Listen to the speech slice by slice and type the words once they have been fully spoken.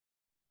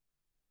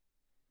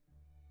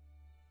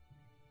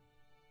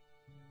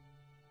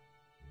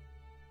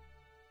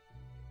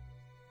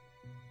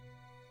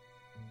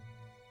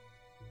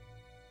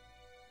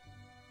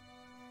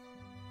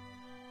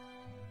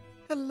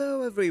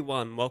Hello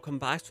everyone, welcome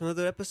back to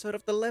another episode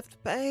of The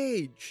Left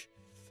Page.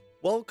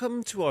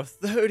 Welcome to our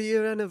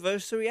 30th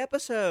anniversary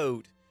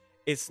episode.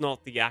 It's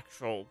not the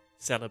actual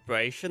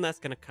celebration that's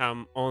going to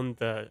come on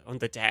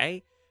the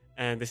day,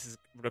 and this is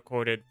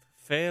recorded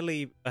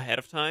fairly ahead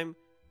of time,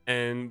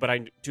 but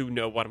I do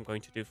know what I'm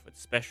going to do for the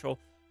special.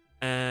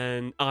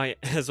 And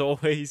as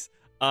always,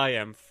 I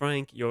am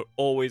Frank, your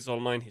always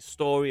online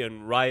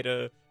historian,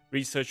 writer,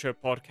 researcher,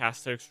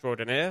 podcaster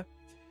extraordinaire.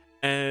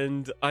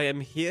 And I am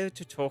here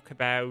to talk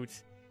about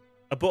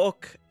a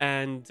book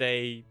and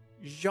a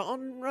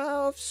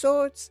genre of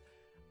sorts.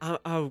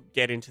 I'll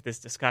get into this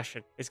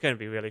discussion. It's going to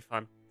be really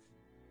fun.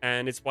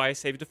 And it's why I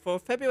saved it for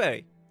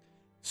February.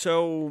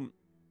 So,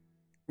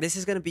 this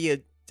is going to be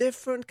a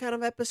different kind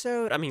of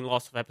episode. I mean,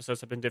 lots of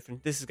episodes have been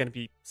different. This is going to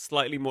be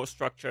slightly more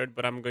structured,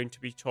 but I'm going to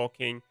be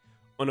talking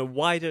on a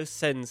wider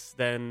sense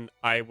than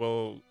I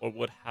will or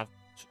would have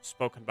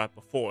spoken about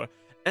before.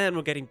 And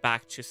we're getting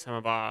back to some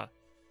of our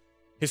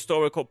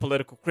historical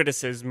political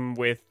criticism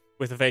with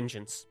a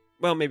vengeance.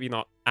 Well, maybe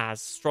not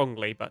as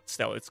strongly, but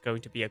still, it's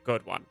going to be a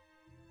good one.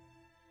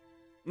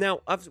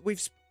 Now,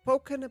 we've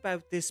spoken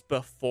about this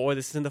before.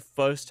 This isn't the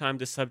first time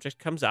the subject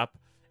comes up.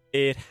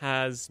 It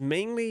has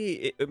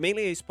mainly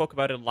I spoke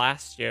about it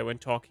last year when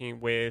talking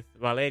with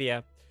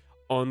Valeria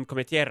on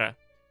Come Tierra,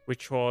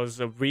 which was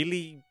a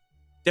really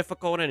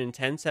difficult and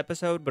intense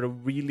episode, but a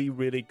really,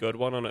 really good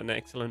one on an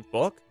excellent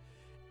book.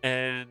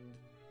 And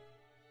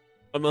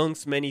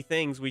amongst many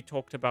things, we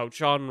talked about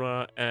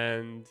genre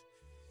and,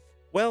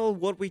 well,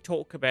 what we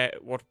talk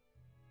about, what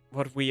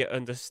we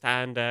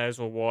understand as,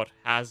 or what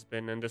has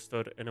been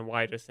understood in a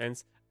wider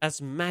sense,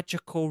 as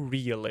magical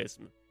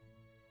realism.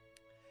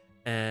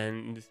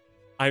 And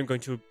I'm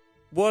going to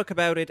work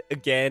about it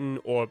again,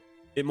 or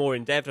more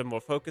in depth and more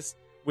focused,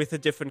 with a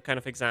different kind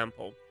of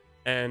example,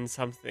 and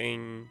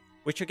something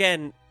which,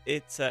 again,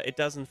 it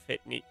doesn't fit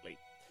neatly.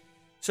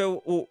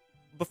 So,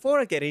 before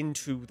I get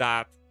into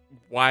that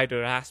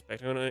wider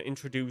aspect, I'm going to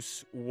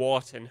introduce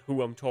what and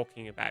who I'm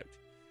talking about.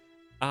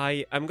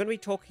 I'm going to be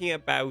talking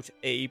about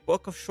a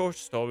book of short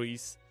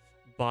stories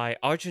by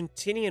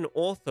Argentinian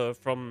author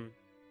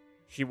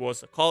she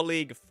was a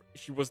colleague,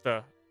 she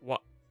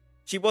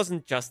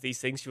wasn't just these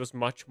things, she was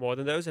much more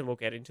than those, and we'll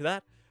get into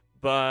that.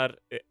 But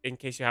in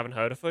case you haven't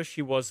heard of her,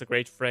 she was a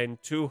great friend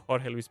to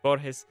Jorge Luis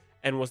Borges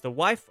and was the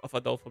wife of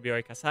Adolfo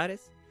Bioy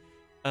Casares.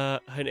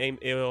 Her name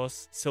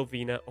was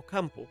Silvina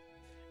Ocampo.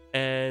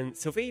 And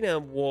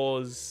Silvina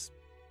was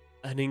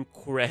an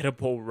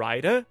incredible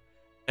writer,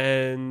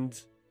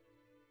 and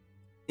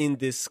in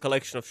this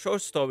collection of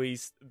short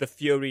stories, The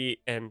Fury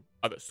and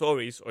Other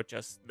Stories, or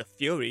just The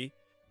Fury,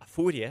 A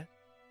Fúria,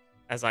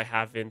 as I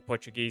have in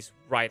Portuguese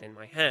right in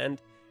my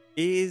hand,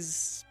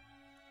 let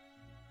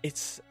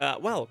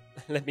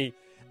me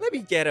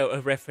get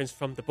a reference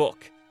from the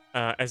book,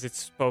 as it's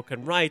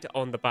spoken right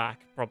on the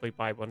back, probably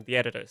by one of the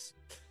editors.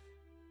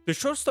 The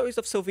short stories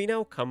of Silvina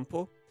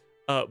Ocampo,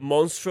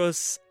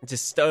 monstrous,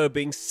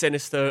 disturbing,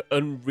 sinister,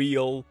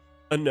 unreal,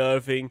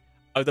 unnerving,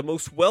 are the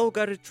most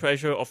well-guarded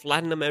treasure of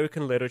Latin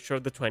American literature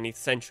of the 20th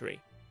century.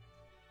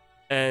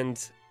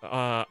 And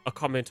a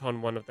comment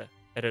on one of the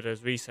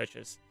editor's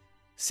researches.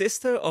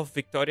 Sister of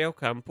Victoria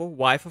Ocampo,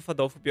 wife of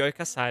Adolfo Bioy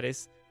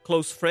Casares,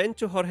 close friend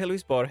to Jorge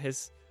Luis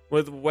Borges, one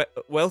of the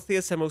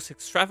wealthiest and most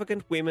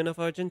extravagant women of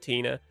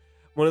Argentina,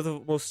 one of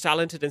the most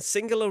talented and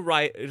singular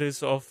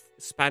writers of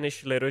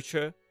Spanish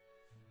literature.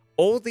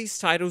 All these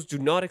titles do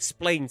not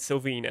explain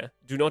Silvina,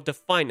 do not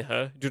define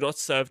her, do not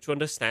serve to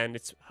understand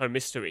her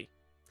mystery.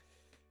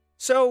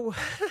 So,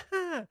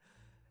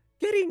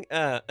 getting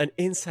an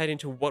insight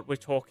into what we're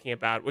talking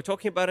about. We're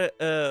talking about,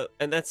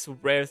 and that's a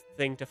rare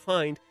thing to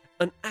find,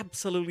 an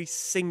absolutely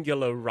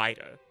singular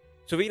writer.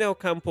 Silvina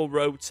Ocampo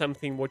wrote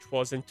something which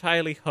was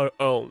entirely her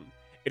own.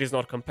 It is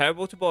not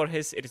comparable to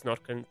Borges, it is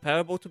not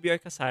comparable to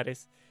Bioy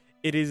Casares,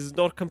 it is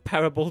not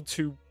comparable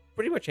to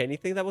pretty much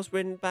anything that was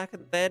written back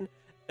then.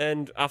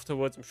 And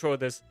afterwards, I'm sure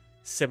there's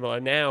similar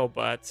now,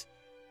 but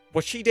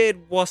what she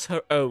did was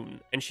her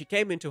own, and she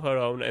came into her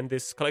own, and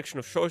this collection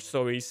of short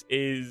stories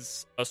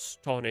is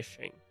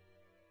astonishing.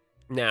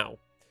 Now,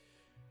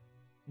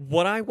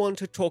 what I want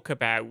to talk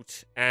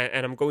about,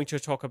 and I'm going to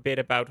talk a bit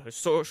about her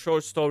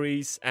short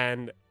stories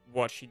and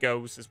what she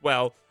goes as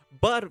well,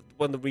 but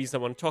one of the reasons I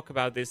want to talk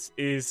about this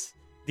is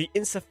the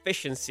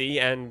insufficiency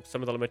and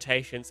some of the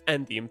limitations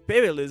and the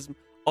imperialism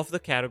of the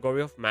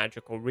category of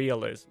magical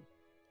realism.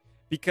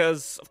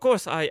 Because, of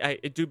course, I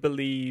do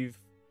believe,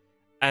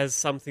 as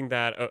something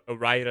that a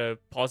writer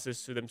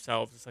posits to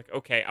themselves, it's like,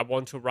 okay, I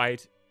want to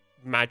write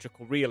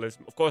magical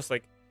realism. Of course,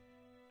 like,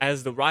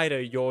 as the writer,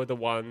 you're the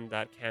one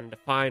that can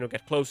define or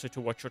get closer to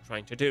what you're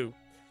trying to do.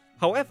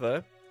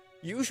 However,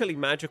 usually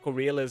magical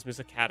realism is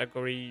a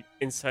category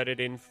inserted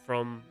in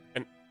from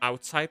an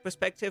outside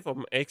perspective, or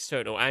an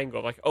external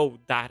angle, like, oh,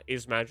 that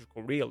is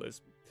magical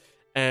realism.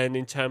 And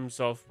in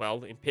terms of,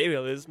 well,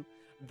 imperialism,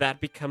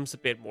 that becomes a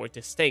bit more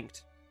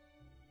distinct.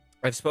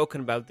 I've spoken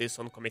about this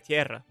on Come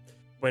Tierra.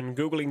 When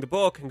Googling the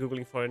book and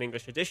Googling for an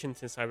English edition,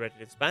 since I read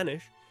it in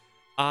Spanish,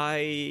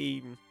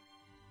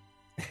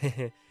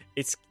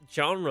 its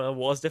genre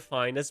was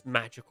defined as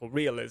magical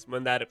realism,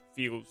 and that it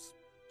feels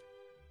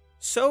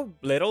so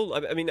little.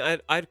 I mean,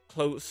 I'd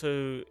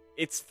closer.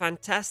 It's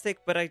fantastic,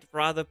 but I'd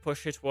rather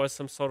push it towards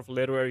some sort of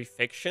literary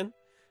fiction,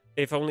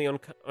 if only on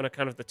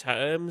account of the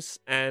terms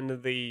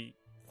and the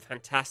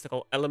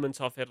fantastical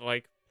elements of it.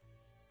 Like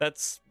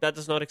that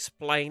does not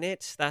explain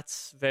it.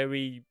 That's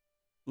very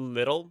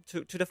little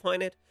to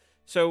define it.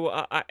 So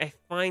I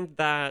find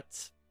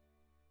that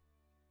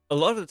a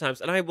lot of the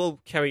times, and I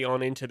will carry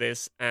on into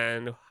this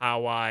and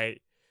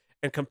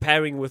and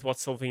comparing with what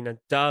Silvina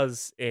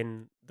does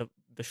in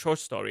the short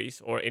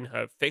stories or in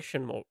her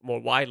fiction more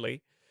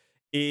widely,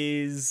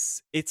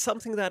 is it's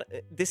something that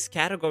this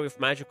category of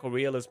magical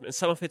realism and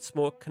some of its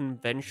more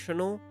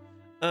conventional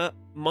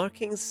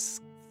markings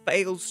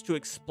fails to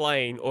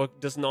explain or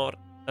does not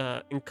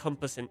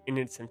encompass in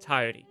its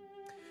entirety.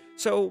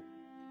 So,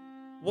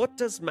 what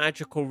does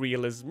magical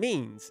realism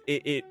means?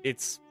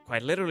 It's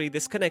quite literally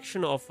this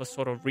connection of a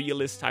sort of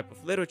realist type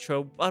of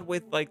literature, but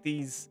with like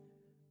these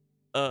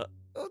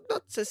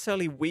not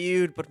necessarily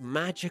weird, but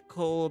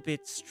magical, a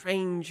bit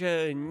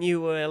stranger,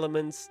 newer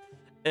elements.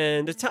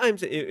 And at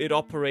times it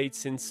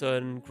operates in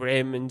certain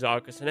grim and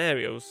darker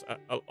scenarios.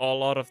 A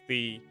lot of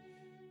the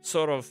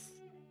sort of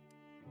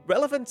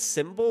relevant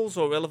symbols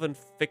or relevant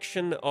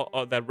fiction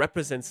or that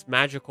represents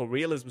magical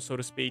realism, so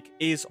to speak,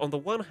 is on the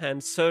one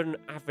hand certain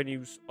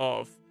avenues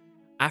of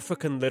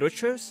African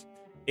literatures,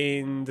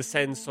 in the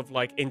sense of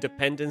like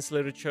independence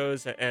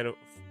literatures and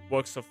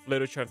works of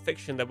literature and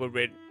fiction that were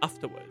written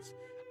afterwards.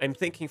 I'm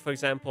thinking, for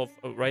example, of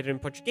a writer in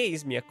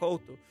Portuguese, Mia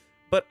Couto,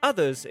 but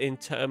others in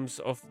terms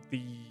of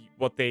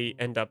what they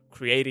end up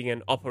creating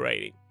and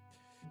operating.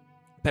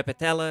 Pepe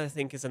Tela, I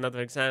think, is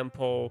another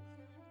example.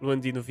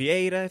 Luandino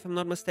Vieira, if I'm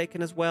not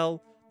mistaken, as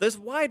well. There's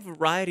a wide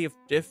variety of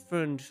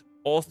different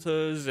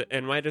authors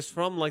and writers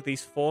from like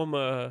these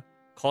former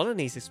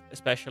colonies,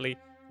 especially,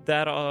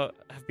 that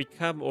have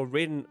become or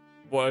written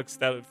works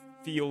that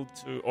feel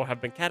to, or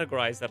have been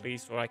categorized at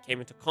least, or I came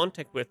into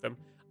contact with them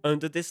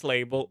under this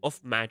label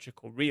of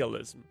magical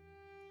realism.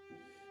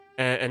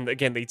 And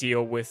again, they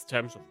deal with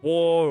terms of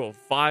war, of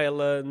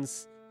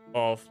violence,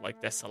 of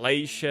like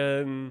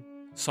desolation,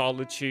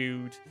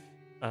 solitude.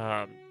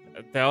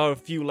 There are a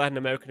few Latin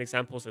American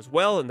examples as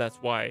well, and that's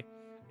why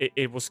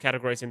it was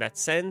categorized in that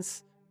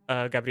sense.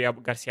 Gabriel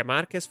Garcia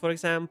Marquez, for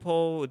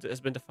example, has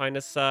been defined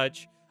as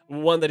such.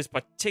 One that is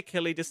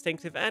particularly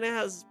distinctive, and it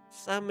has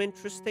some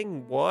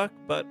interesting work,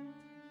 but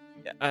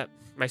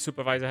my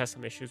supervisor has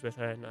some issues with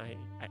her, and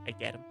I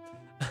get him.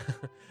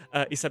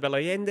 Isabel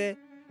Allende,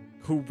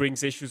 who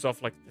brings issues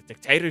of like the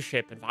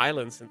dictatorship and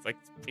violence and like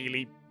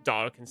really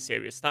dark and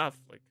serious stuff.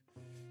 Like,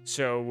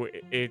 so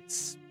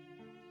it's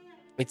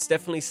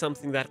definitely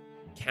something that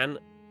can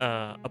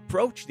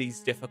approach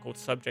these difficult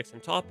subjects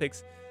and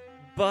topics,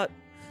 but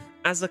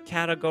as a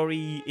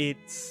category,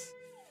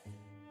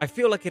 I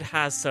feel like it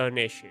has certain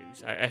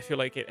issues. I feel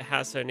like it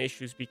has certain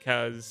issues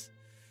because,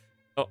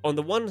 on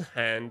the one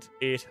hand,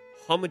 it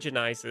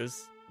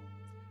homogenizes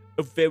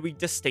a very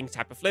distinct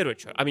type of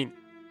literature. I mean,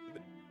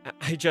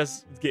 I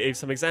just gave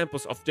some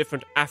examples of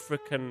different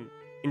African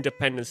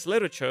independence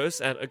literatures,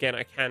 and again,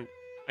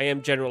 I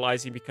am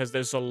generalizing because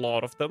there's a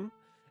lot of them,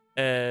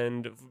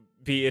 and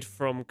be it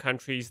from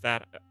countries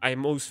that I'm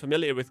most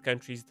familiar with,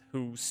 countries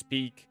who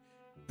speak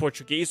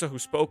Portuguese or who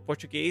spoke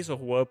Portuguese or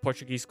who were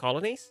Portuguese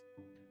colonies,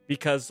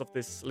 because of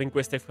this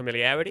linguistic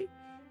familiarity.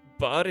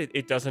 But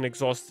it doesn't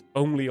exhaust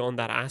only on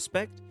that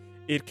aspect.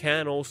 It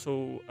can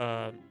also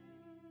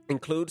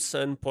include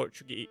some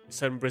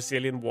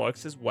Brazilian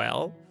works as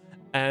well,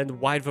 and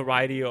wide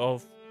variety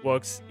of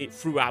works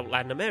throughout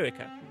Latin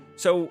America.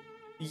 So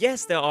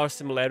yes, there are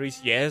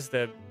similarities. Yes,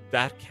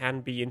 that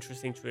can be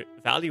interesting to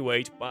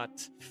evaluate,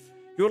 but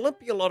you're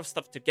lumping a lot of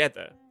stuff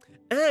together.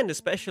 And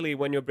especially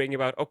when you're bringing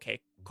about, okay,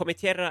 Come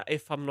Tierra,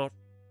 if I'm not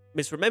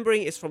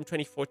misremembering, is from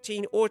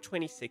 2014 or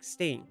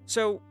 2016.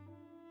 So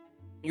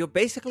you're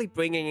basically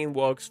bringing in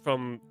works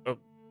from a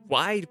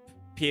wide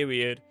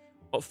period,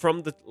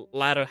 from the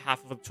latter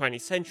half of the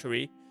 20th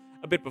century,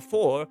 a bit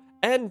before,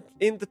 and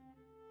into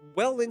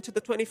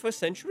the 21st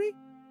century.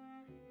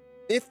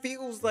 It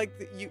feels like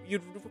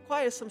you'd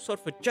require some sort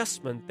of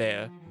adjustment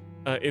there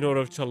in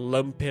order to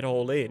lump it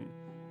all in.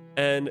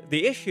 And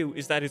the issue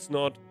is that it's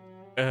not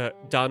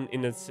done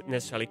in a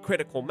necessarily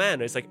critical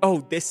manner. It's like,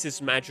 oh, this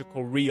is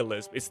magical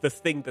realism. It's the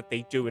thing that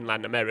they do in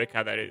Latin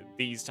America that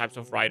these types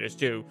of writers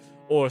do,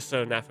 or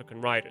certain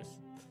African writers.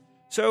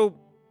 So,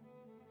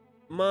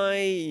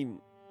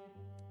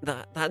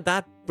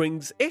 that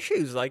brings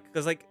issues, like,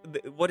 because like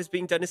what is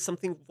being done is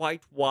something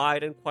quite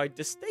wide and quite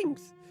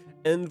distinct,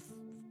 and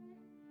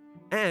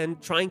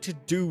trying to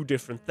do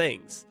different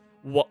things.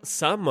 What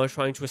some are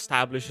trying to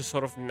establish a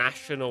sort of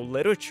national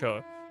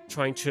literature,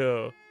 trying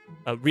to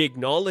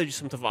re-acknowledge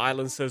some of the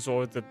violences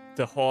or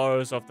the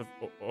horrors of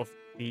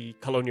the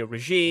colonial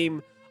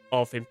regime,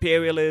 of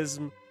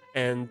imperialism,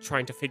 and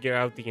trying to figure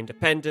out the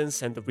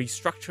independence and the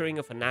restructuring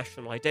of a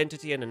national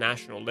identity and a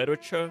national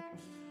literature.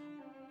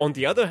 On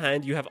the other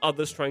hand, you have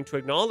others trying to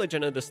acknowledge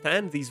and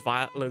understand these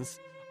violence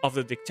of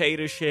the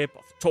dictatorship,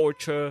 of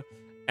torture,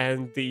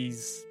 and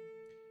these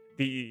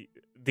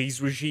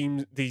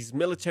regimes, these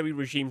military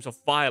regimes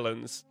of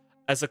violence,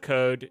 as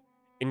occurred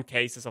in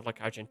cases of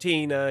like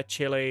Argentina,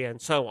 Chile,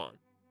 and so on.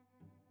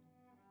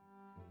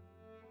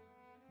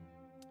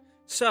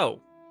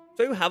 So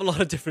you have a lot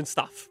of different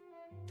stuff.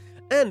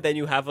 And then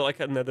you have like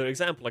another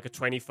example, like a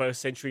 21st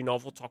century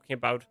novel talking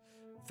about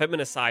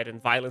feminicide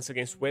and violence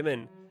against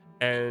women,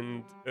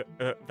 and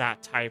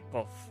that type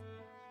of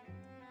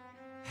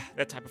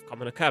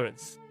common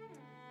occurrence.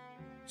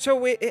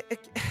 So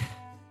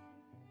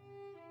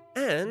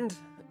and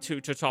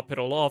to top it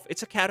all off,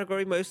 it's a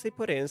category mostly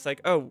put in. It's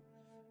like, oh,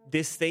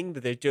 this thing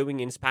that they're doing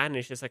in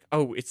Spanish is like,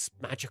 oh, it's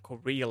magical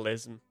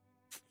realism.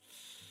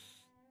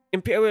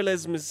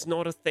 Imperialism is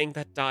not a thing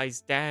that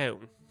dies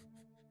down.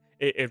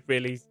 It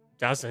really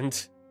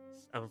doesn't,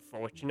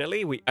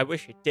 unfortunately. I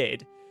wish it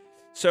did.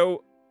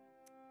 So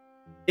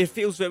it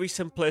feels very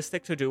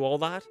simplistic to do all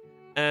that,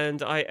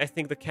 and I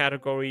think the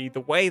category, the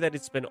way that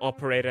it's been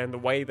operated and the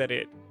way that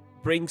it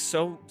brings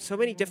so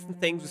many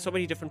different things with so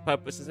many different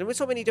purposes and with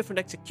so many different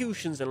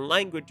executions and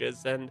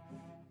languages and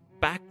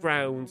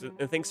backgrounds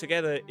and things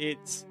together,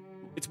 it's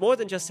more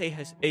than just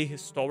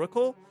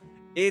ahistorical.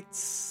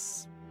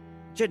 It's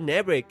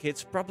generic,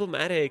 it's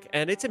problematic,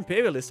 and it's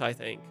imperialist, I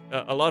think,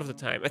 a lot of the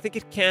time. I think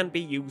it can be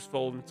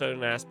useful in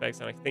certain aspects,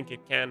 and I think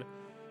it can,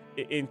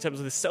 in terms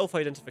of the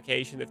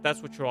self-identification, if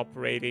that's what you're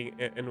operating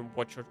and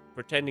what you're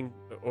pretending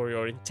or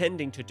you're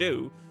intending to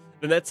do,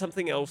 then that's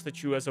something else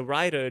that you as a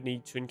writer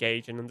need to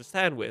engage and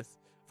understand with.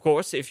 Of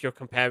course, if you're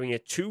comparing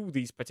it to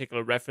these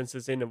particular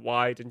references in a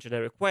wide and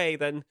generic way,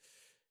 then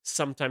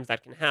sometimes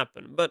that can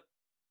happen. But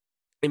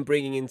in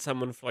bringing in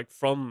someone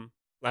from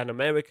Latin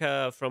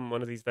America, from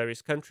one of these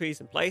various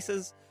countries and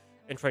places,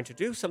 and trying to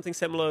do something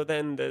similar,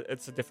 then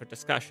it's a different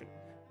discussion.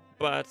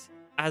 But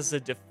as a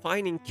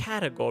defining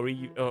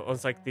category, on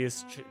like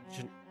this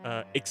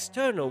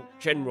external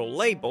general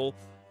label,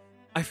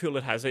 I feel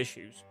it has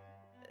issues.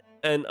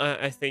 And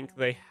I think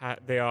they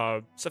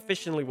are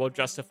sufficiently well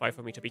justified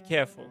for me to be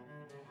careful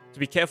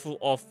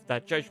of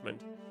that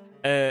judgment,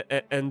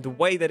 and the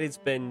way that it's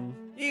been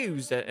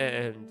used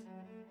and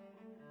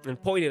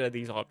pointed at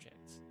these objects.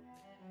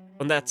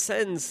 In that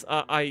sense,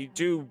 I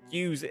do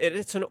use it.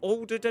 It's an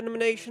older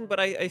denomination, but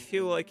I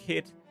feel like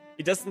it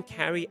doesn't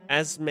carry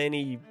as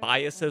many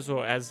biases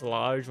or as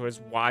large or as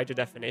wide a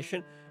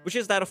definition, which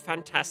is that of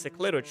fantastic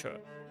literature,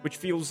 which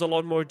feels a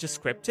lot more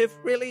descriptive,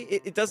 really.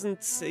 It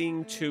doesn't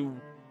seem to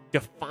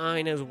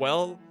define as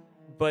well,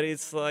 but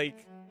it's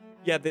like,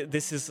 yeah,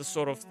 this is the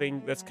sort of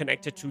thing that's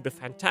connected to the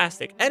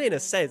fantastic. And in a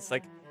sense,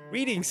 like,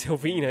 reading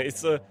Silvina,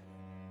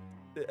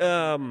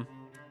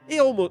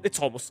 it's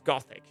almost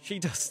gothic. She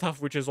does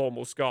stuff which is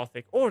almost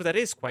gothic, or that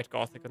is quite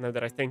gothic, now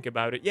that I think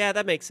about it. Yeah,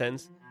 that makes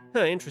sense.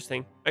 Huh,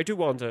 interesting. I do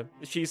wonder.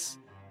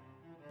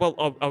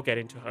 I'll get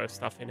into her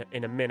stuff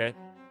in a minute,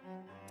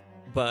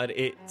 but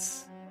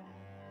it's,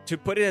 to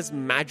put it as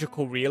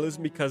magical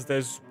realism because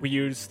there's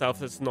weird stuff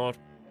that's not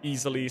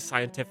easily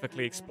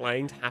scientifically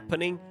explained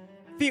happening,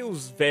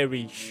 feels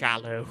very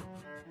shallow.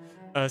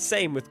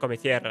 Same with Come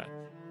Tierra,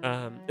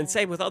 and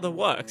same with other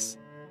works.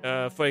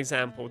 For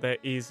example, there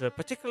is a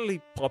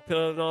particularly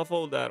popular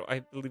novel that I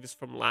believe is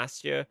from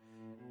last year.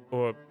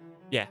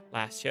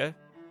 Last year?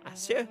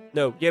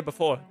 No, year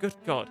before. Good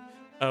God.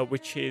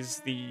 Which is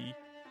the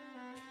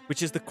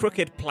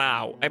Crooked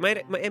Plow. I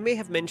may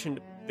have mentioned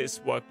this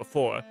work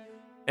before,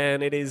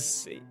 and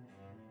it's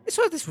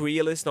sort of this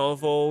realist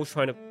novel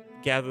trying to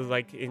gather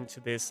like into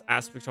this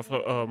aspect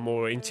of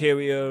more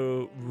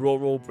interior,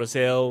 rural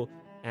Brazil,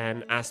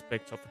 and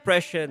aspects of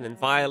oppression and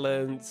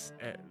violence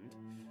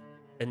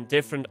and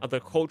different other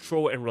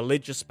cultural and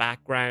religious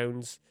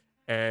backgrounds,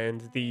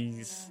 and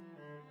these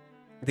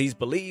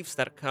beliefs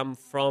that come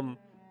from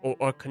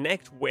or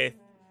connect with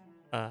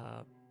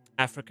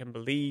African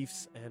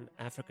beliefs and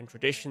African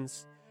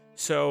traditions.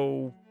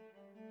 So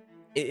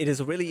it is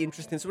a really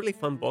interesting, it's a really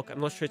fun book. I'm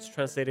not sure it's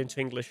translated into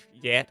English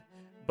yet,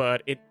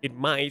 but it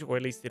might, or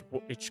at least it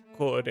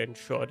could and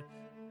should.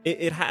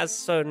 It has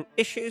certain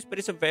issues, but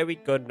it's a very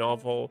good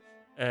novel,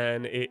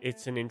 and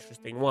it's an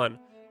interesting one.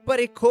 But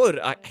I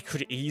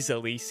could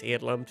easily see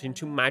it lumped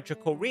into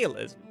magical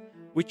realism,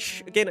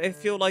 which, again, I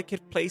feel like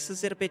it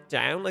places it a bit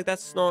down. Like,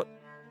 that's not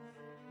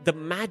the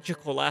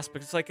magical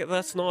aspect. It's like,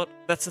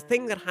 that's a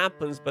thing that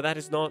happens, but that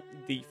is not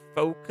the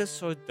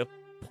focus or the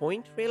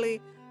point,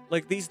 really.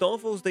 Like, these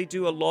novels, they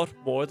do a lot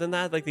more than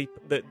that. Like,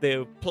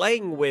 they're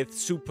playing with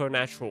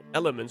supernatural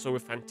elements or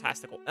with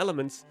fantastical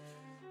elements,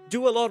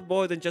 do a lot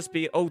more than just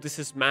be, oh, this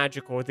is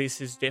magic, or this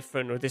is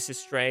different, or this is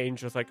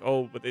strange, or it's like,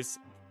 oh, but this...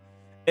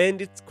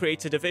 And it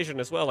creates a division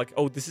as well, like,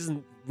 oh, this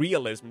isn't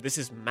realism, this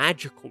is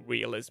magical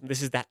realism,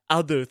 this is that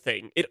other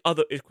thing. It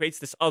creates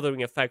this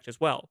othering effect as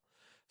well.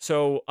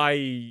 So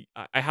I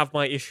have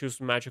my issues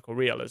with magical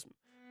realism.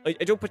 I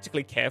don't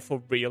particularly care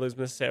for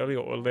realism necessarily,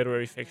 or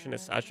literary fiction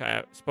as such. I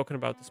have spoken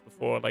about this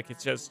before. Like,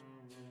 it's just,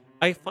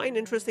 I find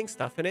interesting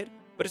stuff in it,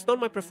 but it's not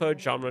my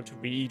preferred genre to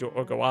read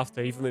or go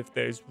after, even if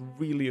there's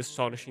really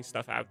astonishing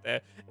stuff out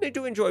there. And I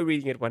do enjoy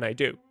reading it when I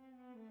do.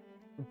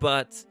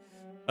 But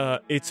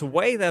it's a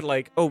way that,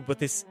 like, oh, but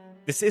this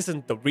this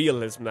isn't the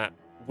realism that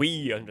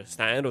we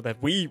understand or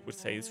that we would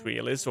say is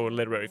realist or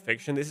literary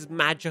fiction. This is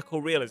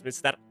magical realism.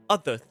 It's that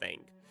other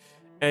thing.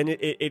 And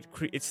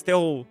it's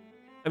still,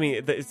 I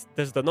mean,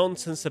 there's the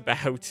nonsense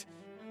about,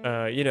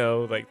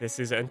 like this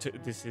is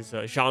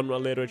genre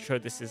literature,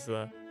 this is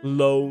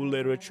low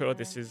literature,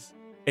 this is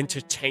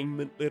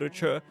entertainment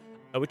literature,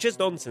 which is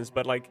nonsense.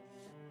 But like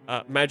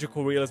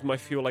magical realism, I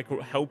feel like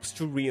helps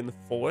to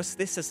reinforce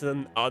this as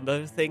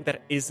another thing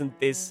that isn't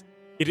this.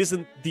 It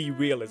isn't the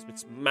realism;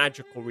 it's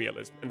magical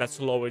realism, and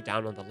that's lower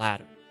down on the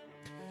ladder.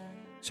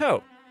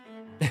 So,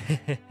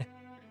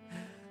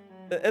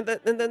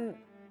 and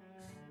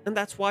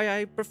that's why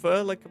I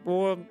prefer like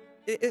more.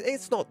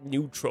 It's not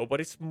neutral, but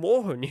it's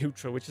more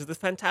neutral, which is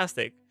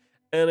fantastic.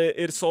 And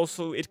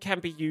it can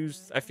be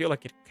used. I feel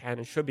like it can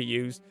and should be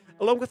used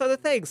along with other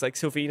things. Like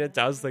Silvina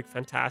does like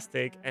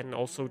fantastic, and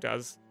also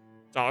does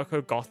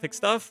darker gothic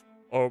stuff,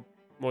 or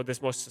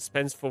this more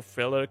suspenseful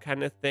thriller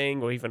kind of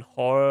thing, or even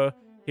horror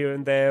here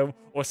and there.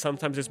 Or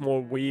sometimes it's more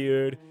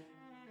weird.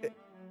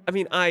 I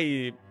mean,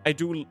 I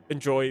do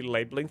enjoy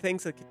labeling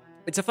things. Like,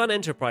 it's a fun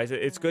enterprise.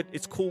 It's good.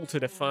 It's cool to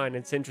define.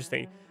 It's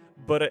interesting.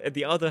 But at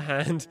the other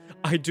hand,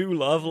 I do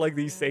love like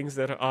these things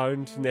that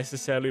aren't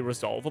necessarily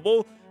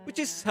resolvable, which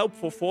is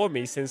helpful for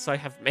me since I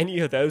have many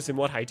of those in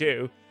what I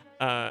do.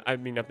 I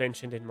mean, I've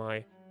mentioned in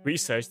my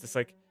research that's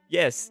like,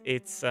 yes,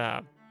 it's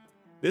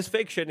this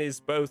fiction is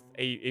both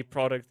a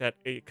product that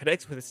it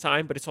connects with its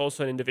time, but it's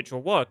also an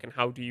individual work. And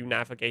how do you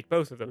navigate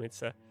both of them?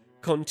 It's a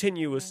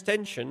continuous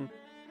tension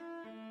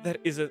that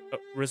is a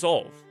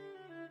resolve.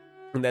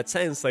 In that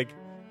sense, like,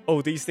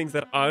 oh, these things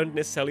that aren't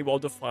necessarily well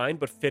defined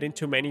but fit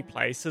into many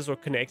places or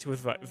connect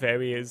with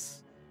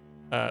various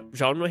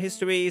genre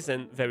histories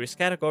and various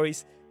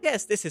categories.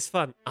 Yes, this is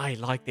fun. I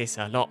like this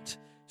a lot.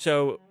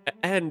 So,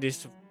 and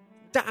it's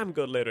damn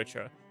good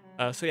literature.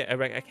 So yeah,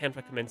 I can't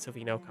recommend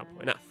Silvina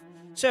Ocampo enough.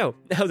 So,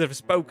 now that I've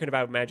spoken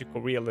about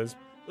magical realism,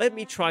 let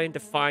me try and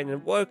define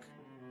and work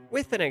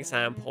with an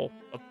example,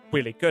 a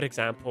really good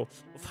example,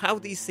 of how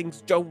these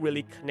things don't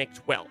really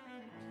connect well.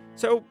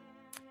 So,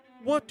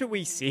 what do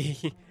we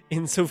see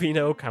in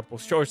Silvina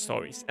Ocampo's short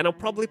stories? And I'll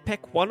probably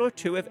pick one or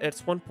two at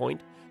one point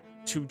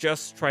to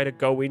just try to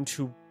go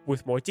into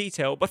with more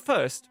detail. But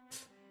first,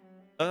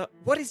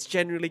 what is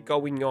generally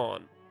going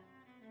on?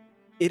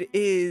 It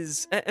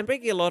is, and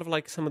bringing a lot of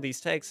like some of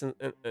these texts and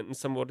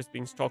some of what is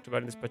being talked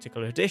about in this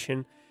particular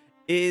edition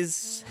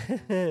is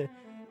there's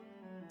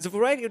a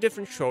variety of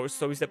different short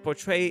stories that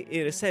portray,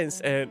 in a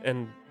sense,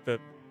 and the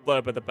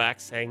blurb at the back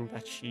saying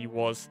that she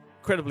was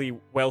incredibly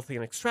wealthy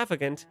and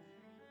extravagant.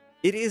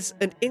 It is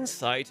an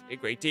insight, a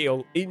great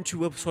deal,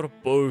 into a sort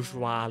of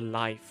bourgeois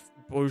life,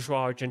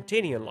 bourgeois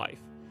Argentinian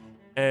life.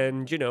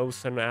 And,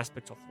 some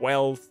aspects of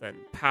wealth and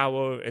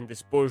power and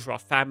this bourgeois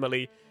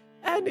family.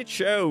 And it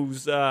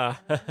shows,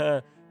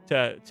 to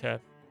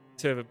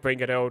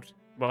bring an old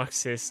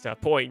Marxist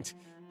point,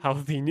 how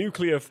the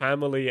nuclear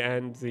family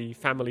and the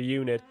family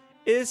unit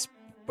is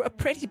a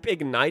pretty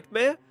big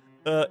nightmare,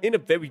 in a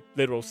very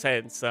literal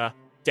sense.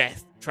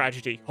 Death,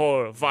 tragedy,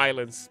 horror,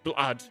 violence,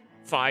 blood,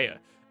 fire.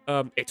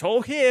 It's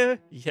all here,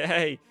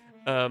 yay.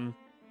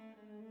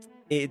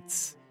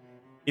 It's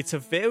a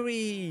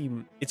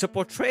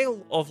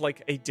portrayal of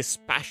like a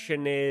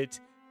dispassionate,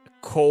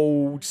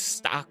 cold,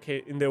 stuck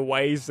in their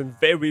ways and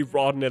very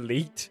rotten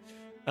elite,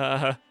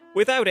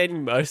 without any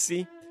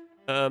mercy.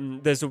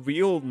 There's a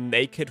real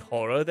naked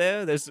horror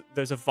there.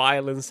 There's a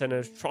violence and an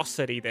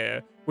atrocity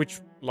there, which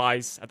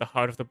lies at the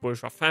heart of the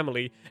bourgeois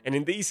family. And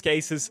in these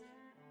cases,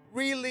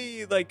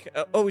 really, like,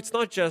 it's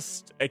not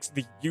just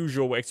the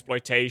usual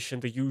exploitation,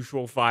 the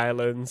usual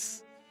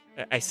violence.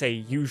 I say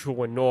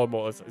usual and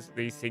normal, as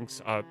these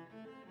things are.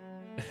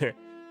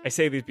 I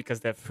say this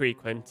because they're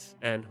frequent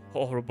and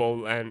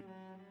horrible and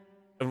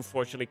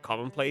unfortunately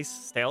commonplace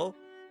still,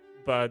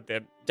 but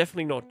they're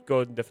definitely not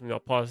good, definitely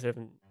not positive,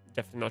 and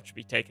definitely not should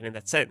be taken in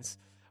that sense.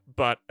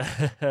 But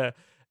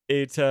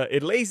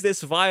it lays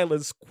this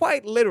violence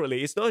quite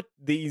literally. It's not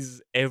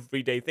these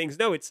everyday things.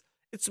 No, it's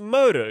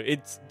murder.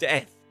 It's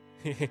death.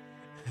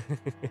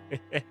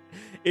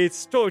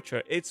 It's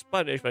torture. It's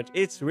punishment.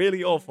 It's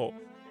really awful.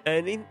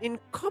 And in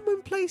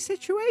commonplace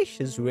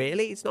situations,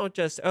 really, it's not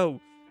just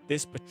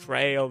this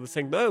betrayal, this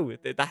thing. No,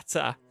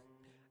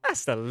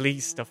 that's the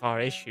least of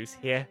our issues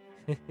here.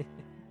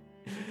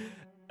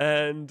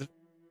 and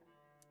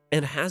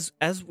as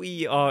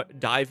we are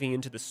diving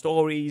into the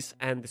stories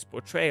and this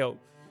portrayal,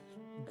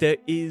 there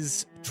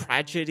is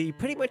tragedy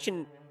pretty much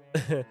in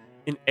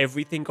in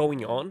everything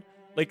going on.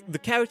 Like, the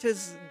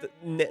characters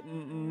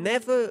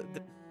the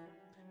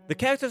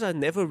characters are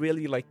never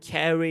really like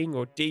caring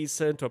or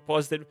decent or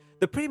positive.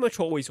 They're pretty much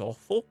always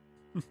awful.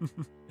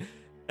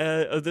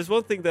 There's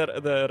one thing that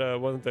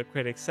one of the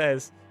critics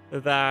says,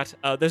 that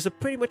there's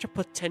pretty much a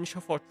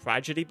potential for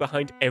tragedy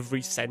behind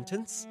every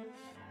sentence.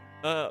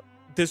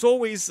 There's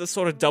always a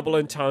sort of double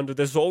entendre.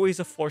 There's always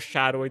a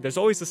foreshadowing. There's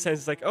always a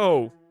sense like,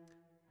 fuck.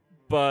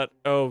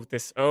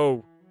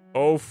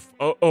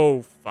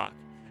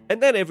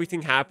 And then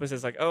everything happens.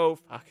 It's like, oh,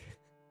 fuck.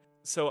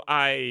 So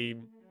I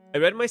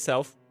read it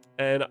myself,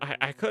 and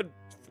I could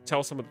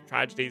tell some of the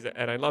tragedies,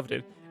 and I loved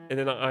it. And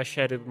then I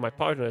shared it with my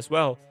partner as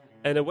well.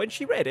 And when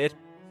she read it,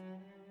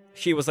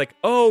 she was like,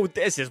 "Oh,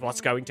 this is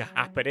what's going to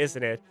happen,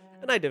 isn't it?"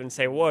 And I didn't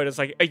say a word. It's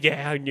like,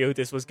 "Yeah, I knew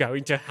this was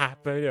going to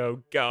happen.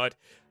 Oh God."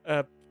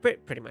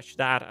 Pretty much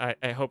that.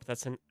 I hope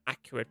that's an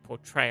accurate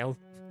portrayal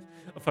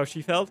of how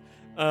she felt.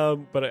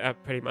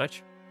 But pretty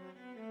much.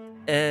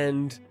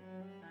 And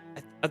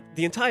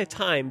the entire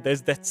time,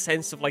 there's that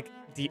sense of like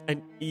the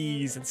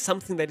unease and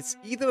something that is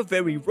either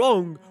very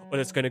wrong or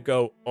that's going to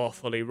go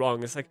awfully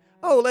wrong. It's like,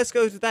 oh, let's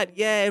go to that.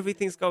 Yeah,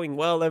 everything's going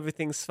well.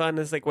 Everything's fun.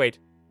 It's like, wait,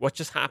 what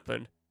just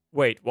happened?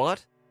 Wait,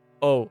 what?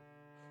 Oh,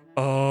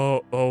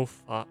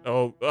 fuck.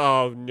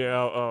 Oh,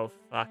 no, oh,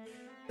 fuck.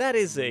 That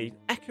is an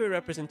accurate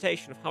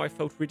representation of how I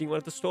felt reading one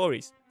of the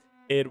stories.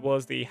 It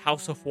was the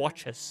House of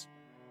Watches.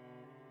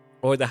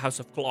 Or the House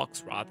of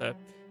Clocks, rather.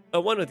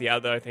 One or the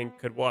other, I think,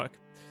 could work.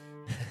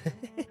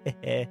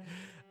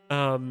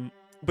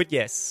 But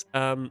yes,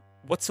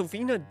 what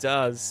Silvina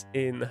does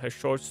in her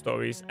short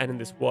stories and in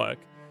this work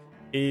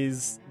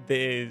is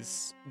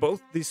there's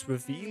both this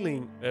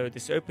revealing,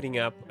 this opening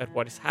up at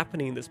what is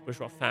happening in this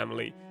bourgeois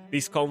family,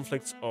 these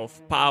conflicts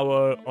of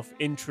power, of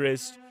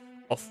interest,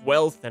 of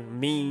wealth and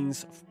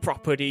means, of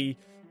property,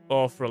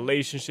 of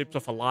relationships,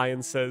 of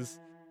alliances,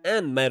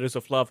 and matters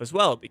of love as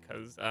well,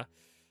 because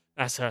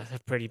that's a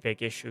pretty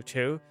big issue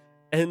too.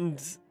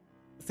 And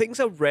things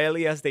are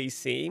rarely as they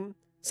seem.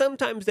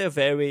 Sometimes they're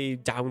very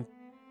down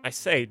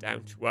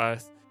to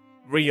earth,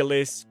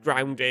 realist,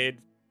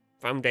 grounded,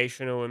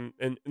 foundational,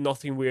 and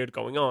nothing weird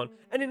going on.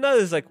 And in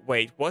others, like,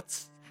 wait,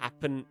 what's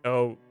happened?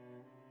 Oh,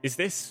 is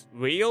this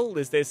real?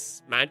 Is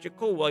this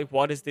magical? Like,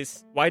 what is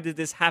this? Why did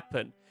this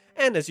happen?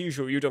 And as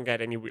usual, you don't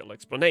get any real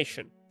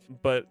explanation.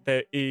 But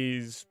there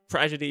is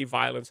tragedy,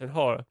 violence, and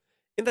horror.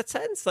 In that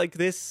sense, like,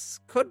 this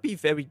could be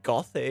very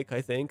gothic,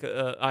 I think.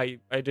 I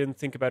didn't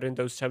think about it in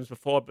those terms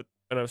before, but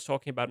when I was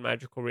talking about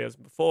magical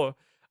realism before,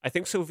 I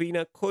think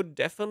Silvina could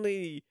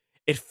definitely...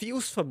 It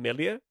feels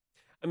familiar.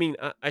 I mean,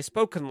 I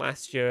spoken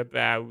last year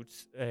about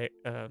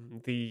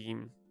the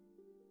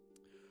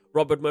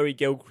Robert Murray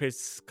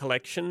Gilchrist's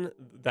collection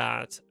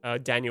that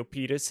Daniel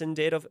Peterson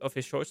did of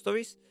his short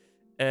stories,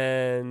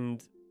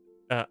 and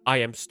I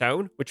Am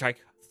Stone, which I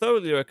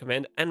thoroughly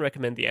recommend, and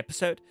recommend the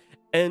episode.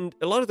 And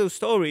a lot of those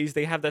stories,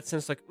 they have that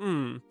sense like,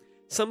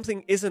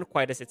 something isn't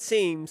quite as it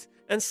seems,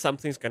 and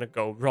something's gonna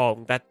go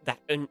wrong. That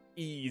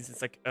unease,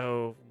 it's like,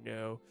 oh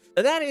no.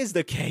 And that is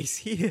the case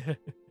here.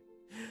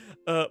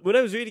 When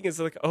I was reading, it's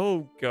like,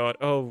 oh god,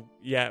 oh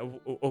yeah,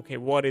 okay,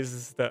 what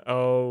is the,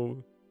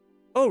 oh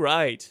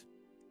right,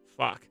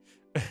 fuck.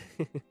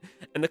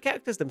 And the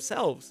characters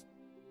themselves,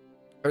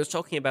 I was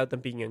talking about them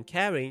being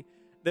uncaring,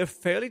 they're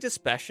fairly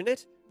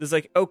dispassionate. There's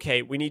like,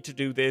 okay, we need to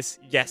do this,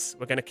 yes,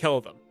 we're gonna kill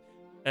them.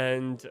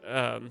 And,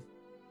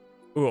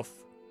 oof.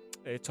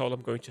 It's all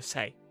I'm going to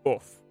say.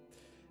 Oof.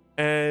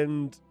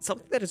 And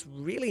something that is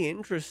really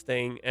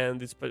interesting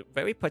and is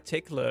very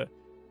particular,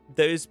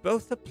 there is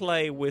both a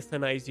play with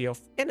an idea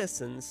of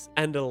innocence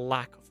and a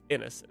lack of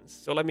innocence.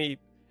 So let me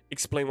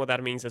explain what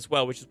that means as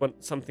well, which is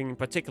something in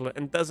particular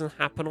and doesn't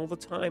happen all the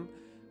time.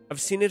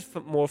 I've seen it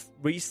more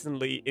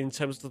recently in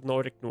terms of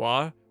Nordic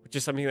noir, which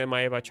is something that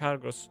Maya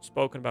Bachargo's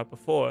spoken about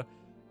before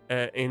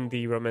in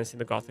the Romance in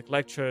the Gothic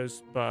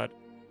lectures,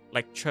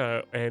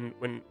 and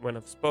when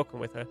I've spoken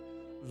with her,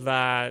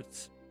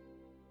 that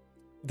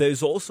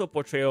there's also a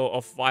portrayal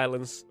of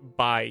violence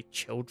by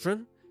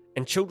children,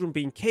 and children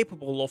being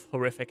capable of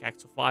horrific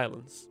acts of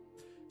violence.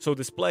 So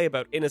this play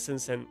about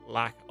innocence and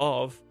lack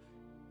of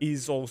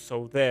is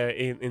also there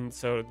in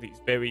sort of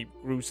these very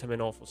gruesome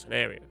and awful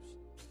scenarios.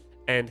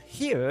 And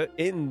here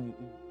in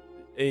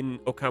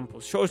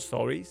Ocampo's short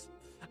stories,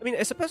 I mean,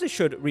 I suppose I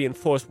should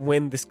reinforce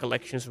when this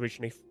collection is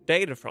originally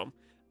dated from,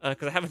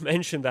 because I haven't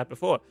mentioned that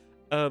before.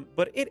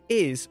 But it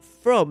is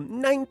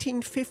from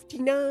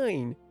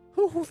 1959.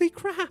 Holy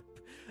crap!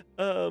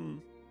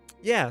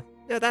 Yeah,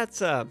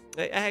 that's I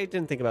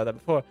didn't think about that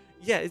before.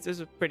 Yeah, it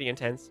was pretty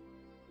intense.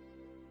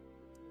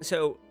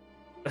 So,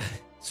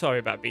 sorry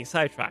about being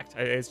sidetracked.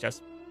 It's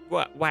just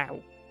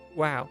wow.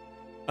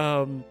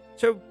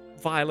 So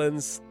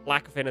violence,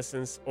 lack of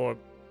innocence, or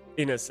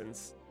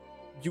innocence.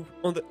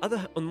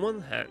 On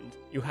one hand,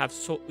 you have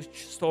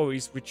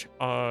stories which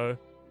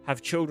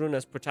have children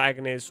as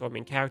protagonists or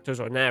main characters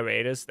or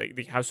narrators.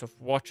 The House of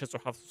Watches or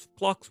House of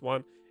Clocks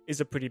one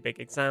is a pretty big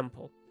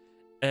example.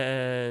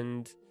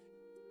 And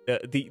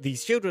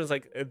these children,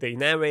 they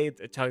narrate,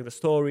 they're telling the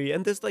story,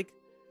 and there's like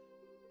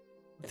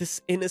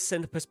this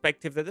innocent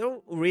perspective that they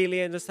don't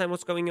really understand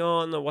what's going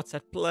on or what's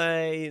at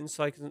play, and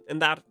so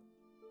and that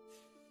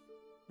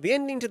the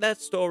ending to that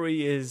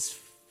story is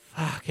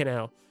fucking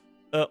hell.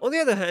 On the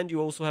other hand, you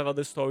also have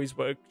other stories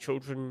where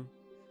children,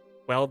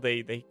 well,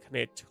 they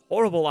commit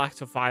horrible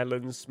acts of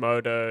violence,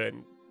 murder,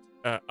 and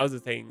other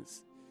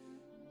things.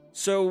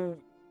 So,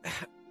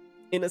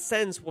 in a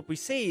sense, what we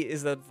see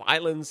is that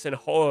violence and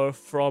horror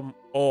from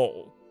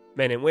all,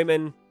 men and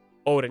women,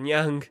 old and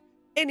young,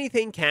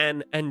 anything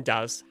can and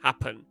does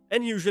happen.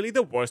 And usually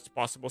the worst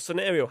possible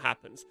scenario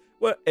happens,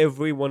 where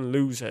everyone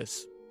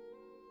loses.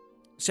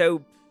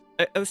 So,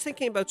 I was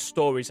thinking about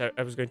stories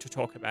I was going to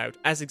talk about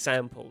as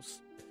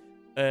examples,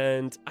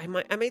 and I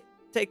might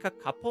take a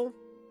couple.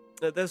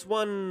 There's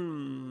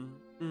one.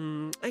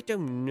 I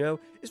don't know.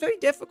 It's very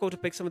difficult to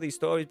pick some of these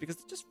stories because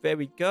they're just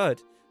very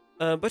good.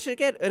 But to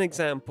get an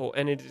example,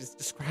 and it is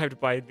described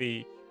by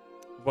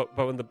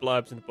one of the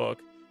blurbs in the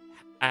book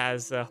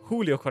as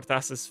Julio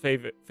Cortázar's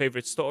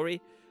favorite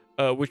story,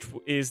 which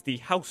is the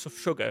House of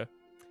Sugar.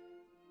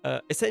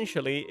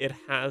 Essentially, it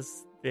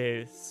has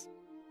this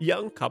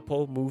young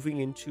couple moving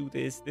into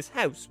this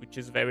house, which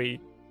is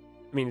very,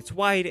 I mean, it's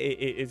white,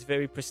 it's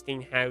very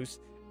pristine house,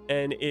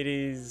 and it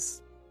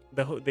is,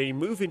 they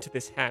move into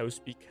this house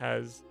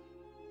because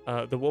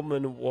the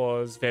woman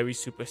was very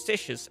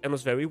superstitious and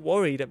was very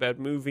worried about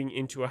moving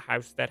into a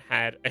house that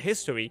had a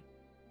history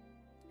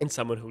and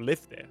someone who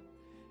lived there.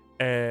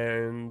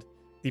 And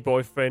the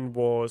boyfriend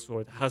was,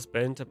 or the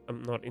husband,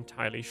 I'm not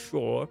entirely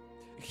sure,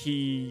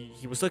 he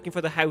was looking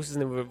for the houses,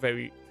 and they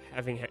were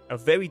having a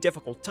very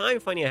difficult time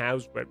finding a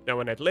house where no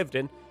one had lived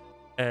in,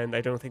 and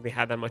I don't think they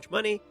had that much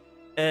money.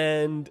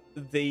 And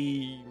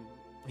he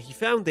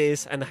found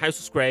this, and the house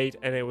was great,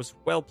 and it was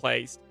well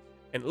placed,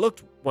 and it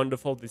looked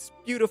wonderful. This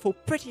beautiful,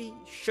 pretty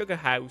sugar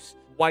house,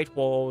 white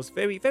walls,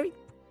 very, very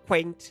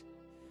quaint.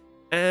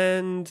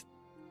 And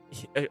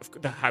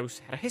the house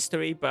had a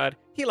history, but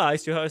he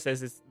lies to her,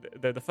 says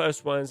they're the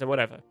first ones and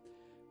whatever.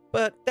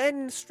 But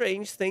then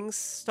strange things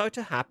start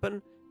to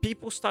happen.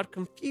 People start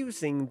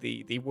confusing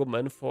the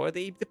woman for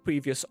the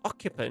previous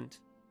occupant.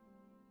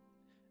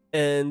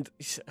 And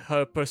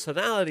her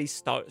personality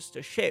starts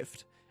to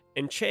shift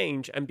and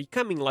change and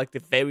becoming like the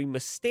very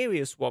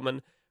mysterious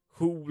woman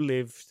who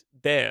lived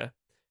there.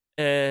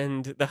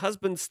 And the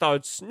husband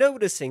starts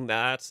noticing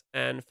that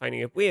and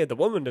finding it weird. The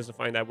woman doesn't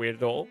find that weird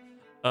at all.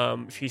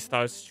 She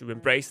starts to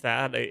embrace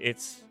that.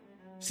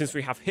 Since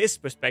we have his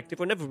perspective,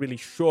 we're never really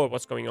sure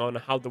what's going on,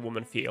 how the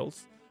woman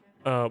feels,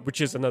 which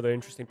is another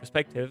interesting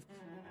perspective.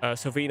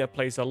 Silvina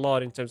plays a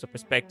lot in terms of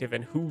perspective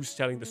and who's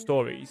telling the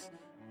stories,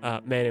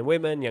 men and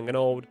women, young and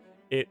old.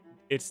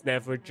 It's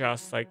never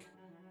just like,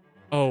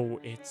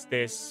 oh, it's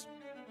this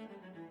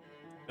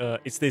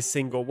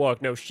single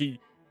work. No,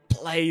 she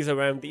plays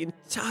around the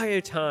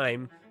entire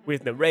time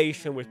with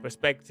narration, with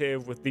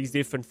perspective, with these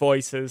different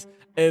voices,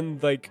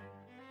 and like.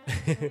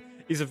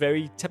 He's a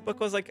very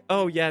typical, it's like,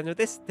 oh yeah, no,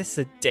 this is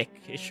a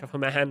dickish of a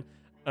man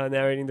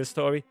narrating the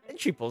story, and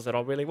she pulls it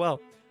off really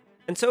well.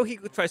 And so he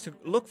tries to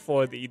look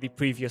for the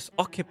previous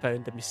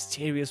occupant, the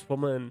mysterious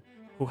woman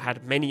who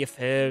had many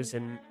affairs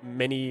and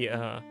many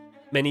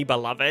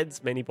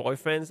beloveds, many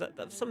boyfriends,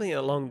 that's something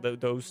along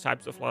those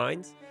types of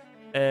lines.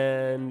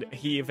 And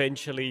he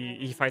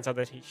finds out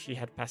that she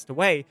had passed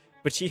away,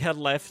 but she had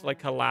left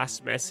like a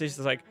last message. It's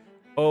like,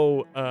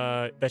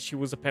 that she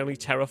was apparently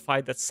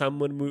terrified that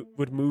someone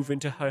would move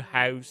into her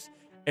house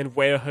and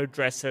wear her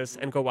dresses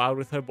and go out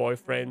with her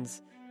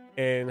boyfriends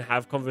and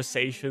have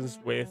conversations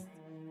with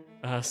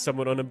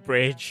someone on a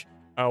bridge,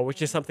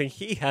 which is something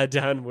he had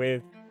done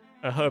with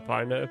her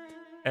partner.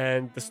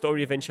 And the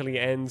story eventually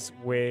ends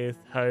with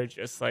her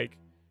just like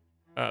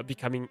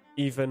becoming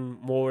even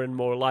more and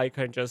more like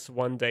her, and just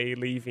one day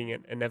leaving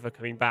and never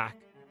coming back.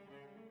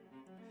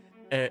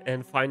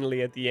 And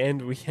finally, at the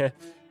end,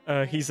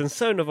 he's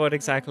uncertain of what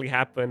exactly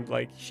happened.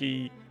 Like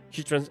she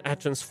had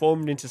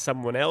transformed into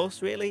someone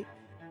else, really,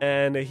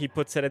 and he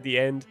puts it at the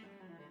end.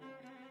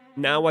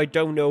 Now I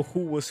don't know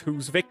who was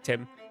whose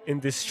victim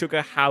in this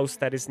sugar house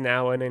that is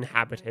now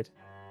uninhabited.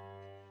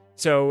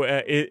 So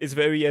it's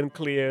very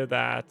unclear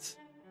that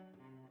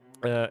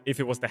if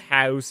it was the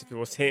house, if it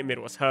was him,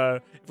 it was her,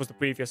 if it was the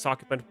previous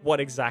occupant, what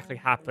exactly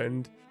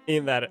happened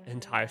in that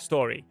entire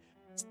story.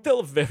 Still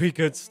a very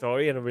good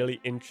story and a really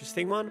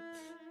interesting one.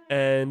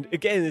 And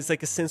again, it's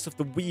like a sense of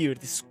the weird,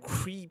 this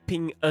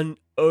creeping,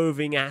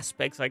 unnerving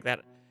aspects like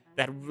that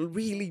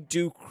really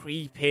do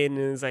creep in,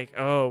 and it's like,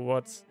 oh,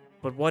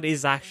 what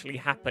is actually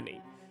happening?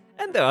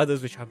 And there are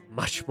others which are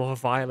much more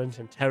violent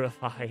and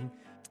terrifying.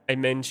 I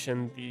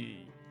mentioned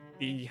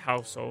the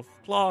House of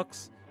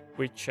Clocks,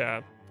 which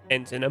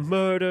ends in a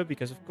murder,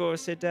 because of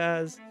course it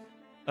does.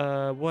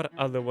 What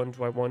other one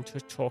do I want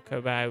to talk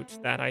about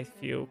that I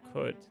feel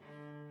could...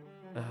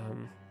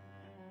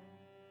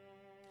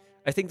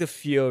 I think The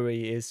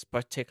Fury is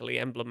particularly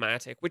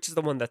emblematic, which is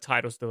the one that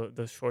titles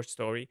the short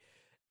story.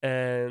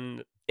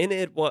 And in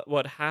it,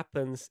 what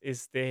happens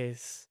is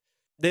this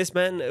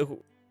man,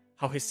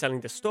 how he's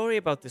telling the story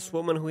about this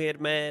woman who he had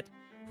met,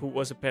 who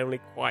was apparently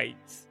quite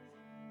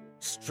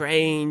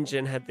strange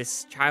and had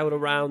this child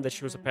around that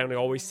she was apparently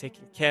always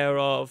taking care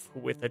of,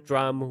 with a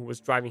drum, who was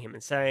driving him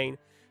insane,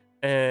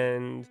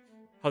 and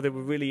how they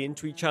were really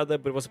into each other,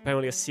 but it was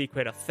apparently a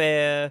secret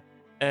affair,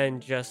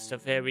 and just a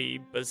very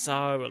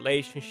bizarre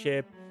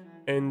relationship.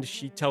 And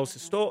she tells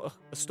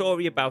a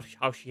story about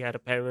how she had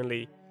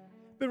apparently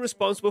been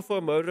responsible for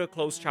a murder of a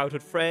close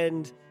childhood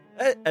friend,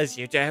 as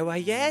you do, I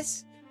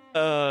guess.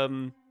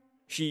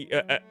 She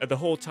the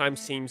whole time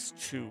seems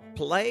to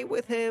play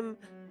with him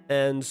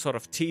and sort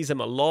of tease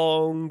him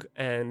along,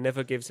 and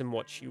never gives him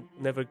what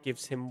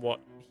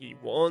he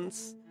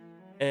wants.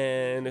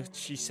 and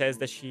she says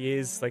that she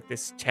is like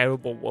this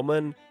terrible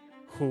woman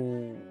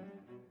who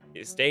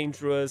is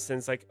dangerous, and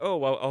it's like, oh,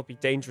 well, I'll be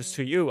dangerous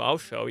to you, I'll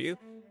show you.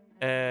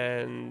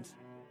 And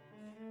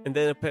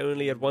then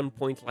apparently at one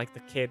point, like, the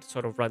kid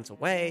sort of runs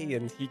away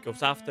and he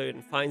goes after it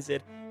and finds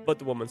it, but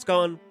the woman's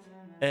gone,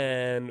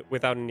 and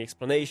without any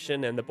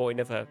explanation, and the boy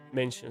never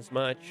mentions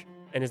much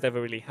and is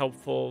never really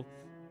helpful,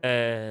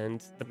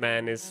 and the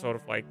man is sort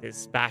of like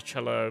this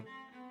bachelor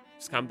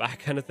scumbag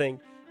kind of thing,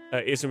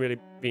 isn't really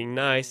being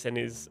nice, and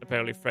is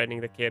apparently threatening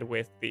the kid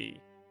with the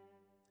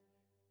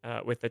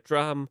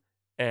drum,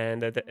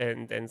 and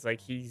then it's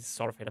like he's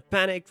sort of in a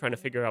panic, trying to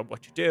figure out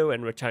what to do,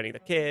 and returning the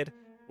kid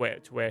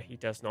where he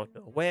does not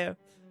know where.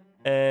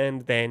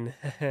 And then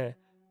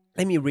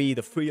let me read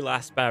the 3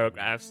 last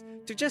paragraphs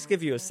to just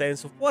give you a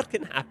sense of what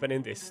can happen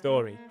in this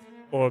story,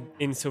 or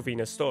in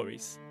Silvina's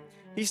stories.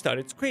 He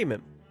started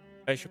screaming.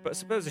 I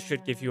suppose I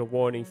should give you a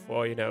warning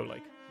for,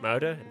 like,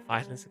 murder and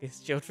violence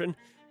against children,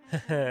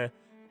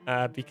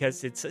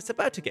 because it's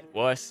about to get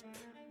worse.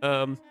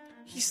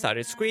 He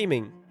started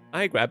screaming.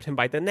 I grabbed him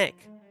by the neck.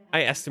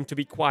 I asked him to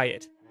be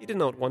quiet. He did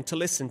not want to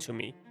listen to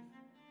me.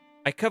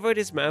 I covered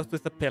his mouth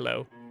with a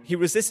pillow. He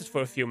resisted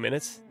for a few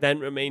minutes, then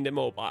remained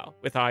immobile,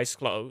 with eyes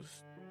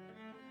closed.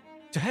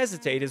 To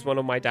hesitate is one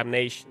of my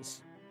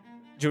damnations.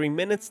 During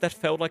minutes that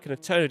felt like an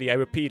eternity, I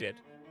repeated,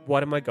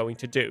 what am I going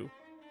to do?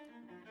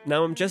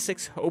 Now I'm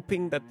just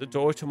hoping that the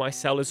door to my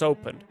cell is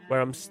opened,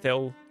 where I'm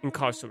still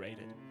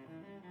incarcerated.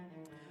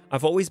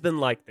 I've always been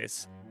like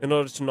this. In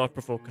order to not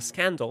provoke a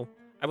scandal,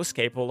 I was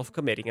capable of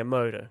committing a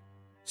murder.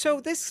 So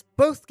this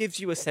both gives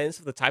you a sense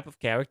of the type of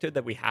character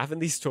that we have in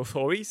these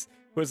stories,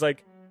 who is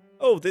like,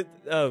 so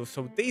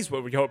these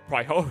were your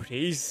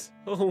priorities.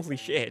 Holy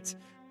shit.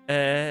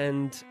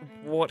 And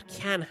what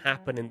can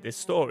happen in this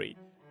story?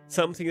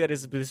 Something that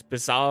is this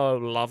bizarre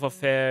love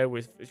affair,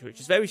 which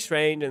is very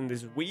strange, and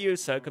there's weird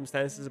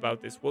circumstances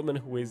about this woman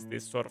who is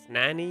this sort of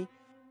nanny,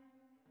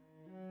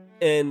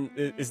 and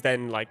is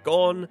then, like,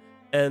 gone,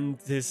 and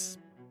this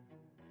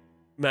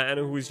man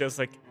who is just,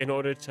 like, in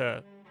order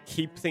to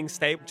keep things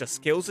stable,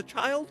 just kills a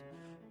child.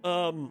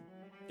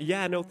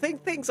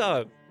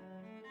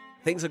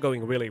 Things are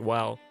going really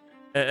well,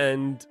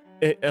 and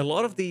a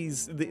lot of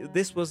these,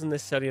 this wasn't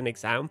necessarily an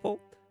example,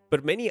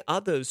 but many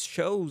others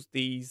shows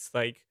these,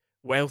 like,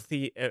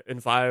 wealthy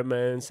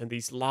environments and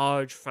these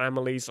large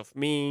families of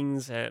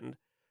means, and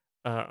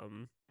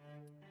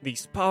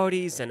these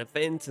parties and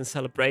events and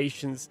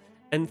celebrations,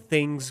 and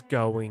things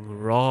going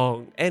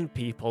wrong and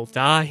people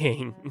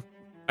dying.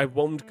 I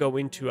won't go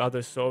into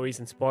other stories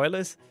and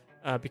spoilers,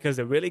 because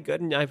they're really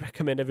good, and I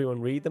recommend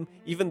everyone read them.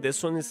 Even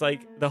this one is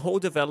like, the whole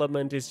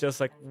development is just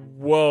like,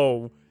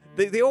 whoa.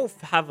 They all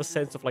have a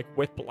sense of, like,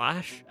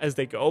 whiplash as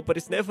they go, but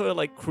it's never,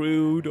 like,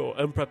 crude or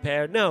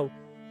unprepared. No,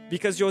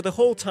 because you're the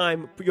whole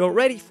time, you're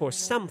ready for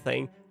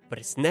something, but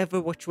it's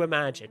never what you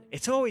imagine.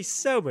 It's always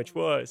so much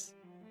worse.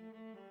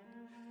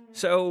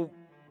 So,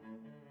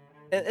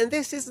 and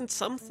this isn't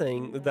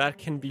something that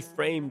can be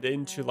framed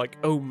into, like,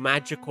 oh,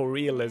 magical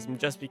realism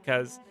just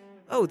because,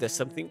 oh, there's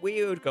something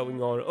weird going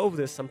on, oh,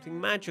 there's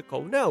something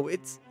magical. No,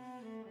 it's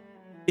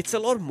a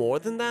lot more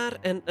than that,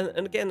 and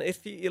again,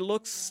 it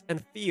looks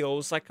and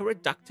feels like a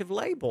reductive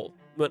label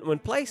when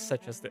placed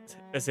such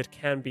as it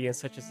can be, and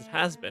such as it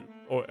has been,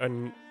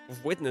 and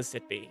witnessed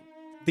it being.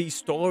 These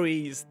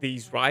stories,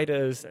 these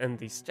writers, and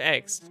these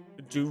texts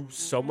do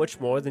so much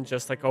more than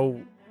just, like,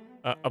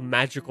 a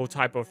magical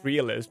type of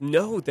realism.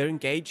 No, they're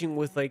engaging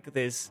with, like,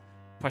 this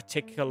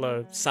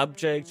particular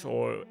subject,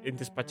 or in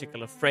this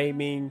particular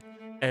framing,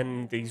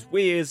 and these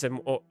weirds, and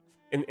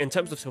in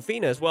terms of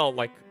Silvina as well,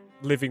 like,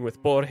 living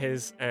with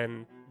Borges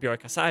and Bioy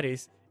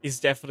Casares is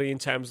definitely in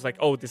terms like,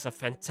 oh, this is a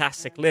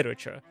fantastic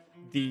literature.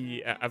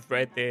 I've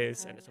read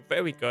this, and it's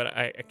very good.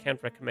 I can't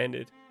recommend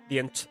it. The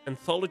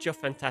Anthology of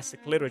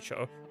Fantastic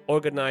Literature,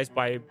 organized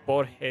by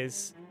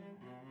Borges,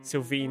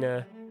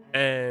 Silvina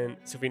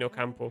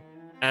Ocampo,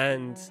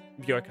 and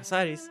Bioy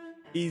Casares,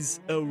 is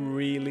a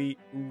really,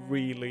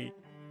 really,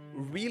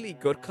 really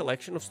good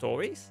collection of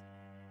stories.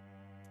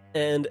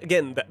 And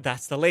again,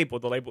 that's the label.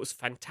 The label is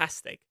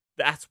fantastic.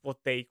 That's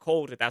what they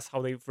called it. That's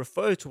how they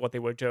referred to what they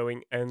were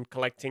doing and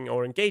collecting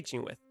or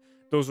engaging with.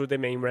 Those were the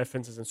main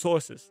references and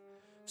sources.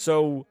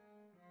 So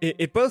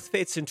it both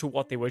fits into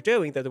what they were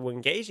doing, that they were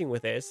engaging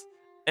with this,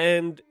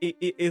 and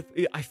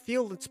I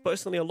feel it's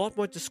personally a lot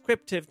more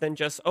descriptive than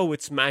just, oh,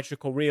 it's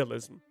magical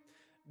realism.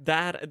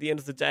 That, at the end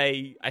of the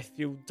day, I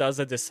feel does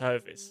a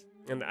disservice.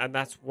 And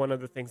that's one of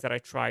the things that I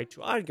try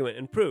to argue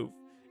and prove.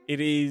 It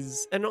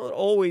is, and not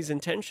always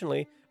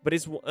intentionally, but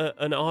it's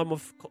an arm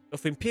of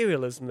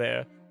imperialism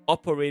there,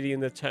 operating in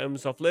the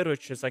terms of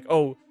literature. It's like,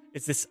 oh,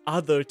 it's this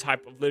other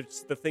type of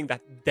literature, the thing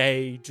that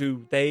they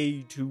do.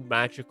 They do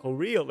magical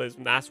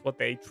realism. That's what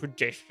they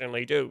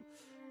traditionally do.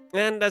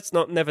 And that's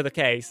never the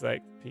case.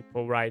 Like,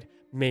 people write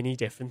many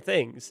different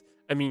things.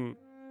 I mean,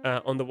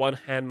 on the one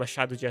hand,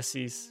 Machado de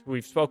Assis, who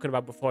we've spoken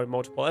about before in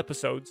multiple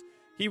episodes,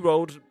 he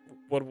wrote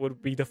what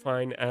would be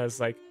defined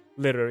as, like,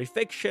 literary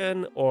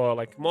fiction, or,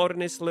 like,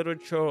 modernist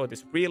literature, or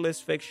this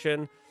realist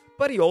fiction.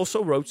 but he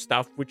also wrote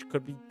stuff which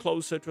could be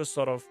closer to a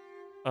sort of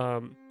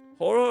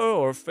horror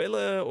or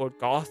thriller or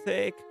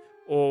gothic,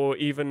 or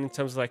even in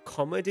terms of like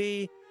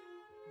comedy.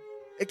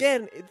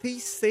 Again,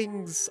 these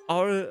things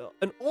are,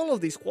 and all of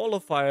these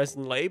qualifiers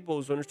and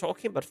labels, when we're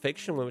talking about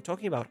fiction, when we're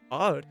talking about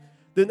art,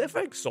 they're never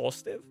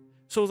exhaustive.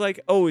 So it's like,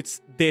 oh,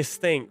 it's this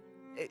thing.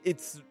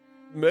 It's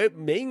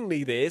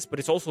mainly this, but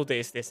it's also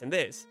this, this, and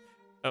this.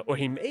 Or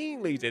he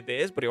mainly did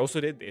this, but he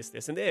also did this,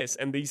 this, and this.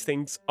 And these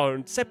things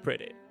aren't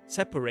separated.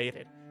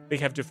 They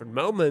have different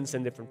moments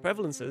and different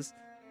prevalences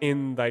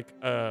in like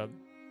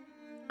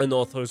an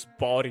author's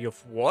body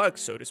of work,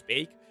 so to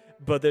speak,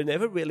 but they're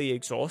never really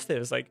exhaustive.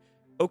 It's like,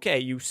 okay,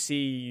 you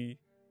see,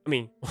 I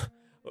mean,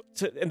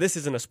 and this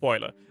isn't a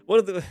spoiler. One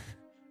of the,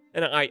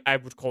 and I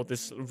would call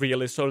this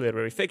realist or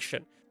literary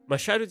fiction.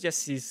 Machado de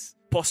Assis'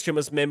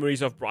 posthumous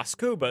memories of Brás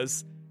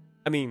Cubas.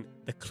 I mean,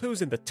 the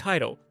clue's in the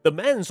title. The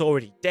man's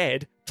already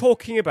dead,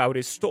 talking about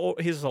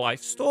his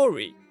life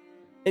story.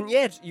 And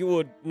yet, you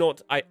would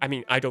not, I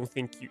mean, I don't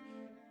think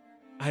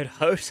I'd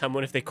hurt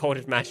someone if they called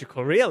it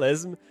magical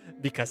realism,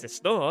 because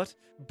it's not,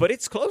 but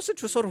it's closer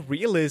to sort of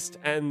realist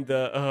and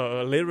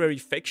literary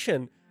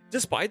fiction,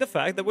 despite the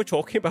fact that we're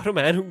talking about a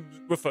man who's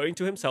referring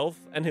to himself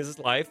and his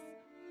life,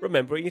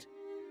 remembering it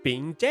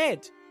being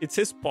dead. It's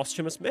his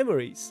posthumous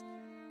memories.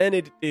 And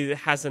it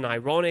has an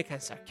ironic and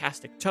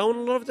sarcastic tone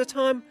a lot of the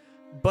time,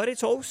 but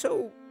it's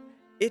also,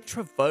 it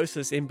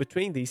traverses in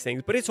between these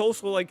things, but it's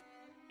also like,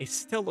 it's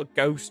still a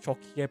ghost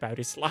talking about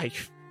his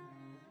life.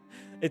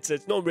 It's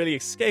not really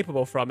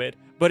escapable from it,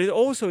 but it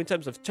also, in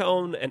terms of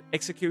tone and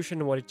execution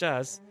and what it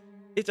does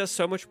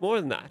so much more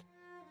than that.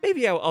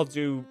 Maybe I'll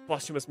do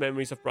Posthumous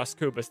Memories of Brás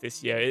Cubas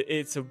this year.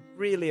 It's a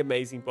really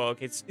amazing book.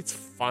 It's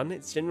fun.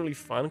 It's generally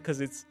fun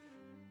because it's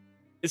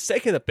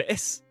taking the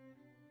piss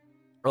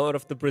out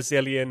of the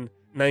Brazilian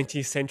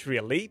 19th century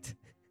elite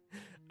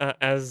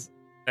as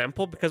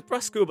ample, because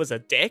Brás Cubas a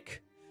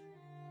dick.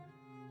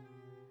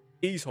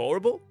 He's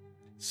horrible.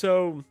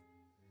 So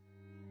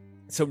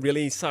it's a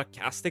really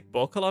sarcastic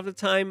book a lot of the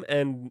time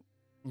and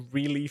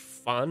really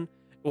fun,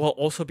 while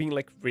also being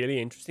like really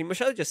interesting.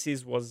 Machado de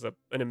Assis was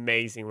an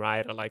amazing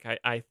writer. Like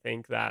I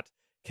think that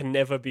can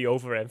never be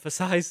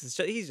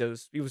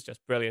overemphasized. He was just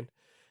brilliant.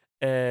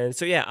 And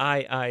so yeah,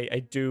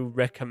 I do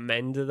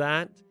recommend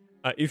that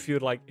if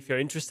you're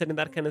interested in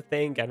that kind of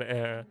thing,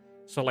 and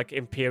so like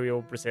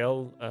Imperial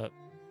Brazil,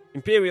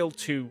 Imperial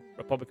to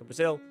Republic of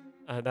Brazil,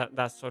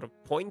 that sort of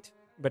point,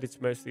 but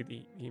it's mostly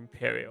the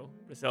Imperial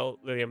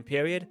Brazilian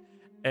period.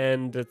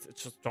 And it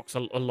just talks a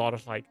lot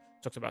of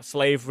talks about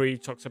slavery,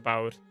 talks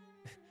about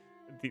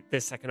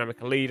this economic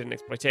elite and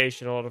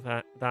exploitation, all of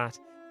that.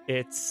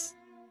 It's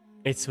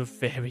a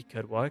very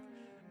good work.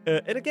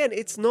 And again,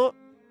 it's not,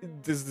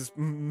 there's this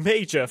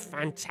major,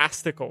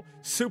 fantastical,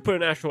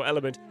 supernatural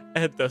element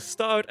at the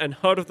start and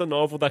heart of the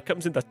novel that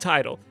comes in the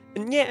title.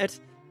 And yet,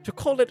 to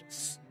call it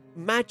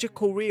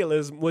magical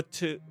realism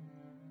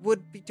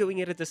would be doing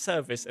it a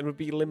disservice and would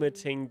be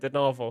limiting the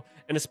novel.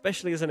 And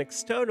especially as an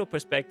external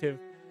perspective,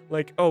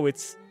 like,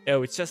 it's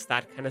just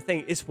that kind of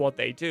thing. It's what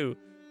they do.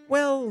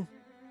 Well,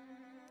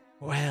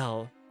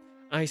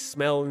 I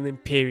smell an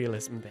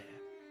imperialism there.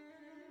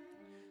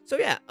 So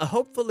yeah,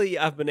 hopefully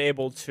I've been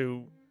able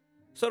to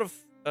sort of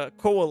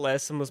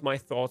coalesce some of my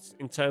thoughts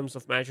in terms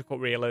of magical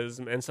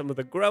realism and some of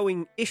the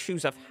growing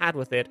issues I've had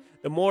with it.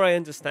 The more I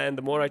understand,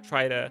 the more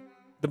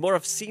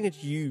I've seen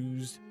it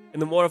used,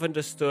 and the more I've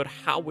understood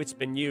how it's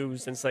been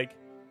used. And it's like,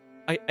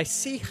 I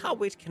see how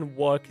it can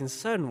work in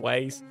certain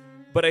ways,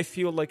 but I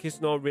feel like it's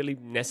not really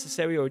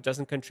necessary, or it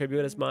doesn't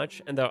contribute as much,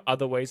 and there are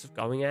other ways of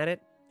going at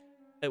it,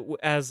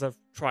 as I've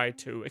tried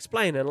to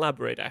explain and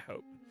elaborate, I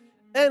hope.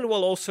 And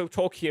we'll also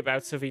talking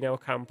about Silvina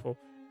Ocampo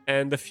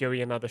and The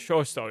Fury and Other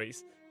Short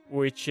Stories,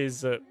 which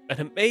is an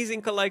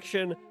amazing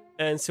collection,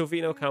 and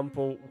Silvina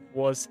Ocampo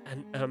was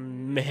an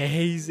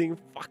amazing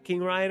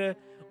fucking writer,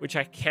 which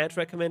I can't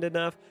recommend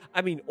enough.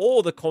 I mean,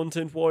 all the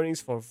content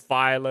warnings for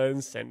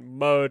violence and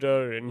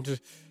murder and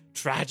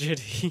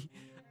tragedy,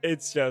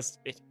 it's just,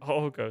 it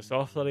all goes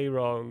awfully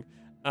wrong.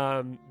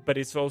 But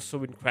it's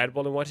also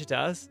incredible in what it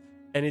does.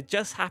 And it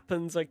just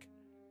happens like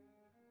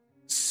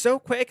so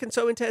quick and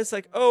so intense,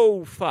 like,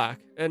 oh fuck,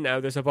 and now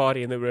there's a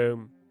body in the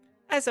room,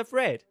 as I've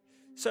read.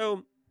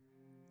 So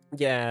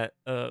yeah,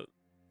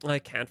 I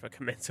can't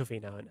recommend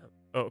Silvina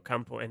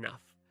Ocampo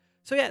enough.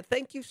 So yeah,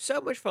 thank you so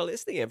much for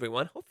listening,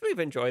 everyone. Hopefully you've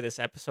enjoyed this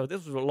episode.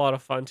 This was a lot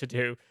of fun to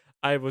do.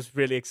 I was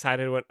really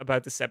excited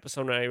about this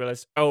episode when I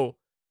realized, I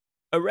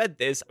read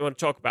this, I want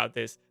to talk about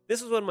this.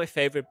 This was one of my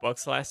favorite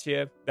books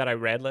that I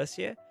read last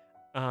year.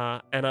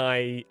 And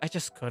I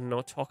just could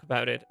not talk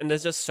about it. And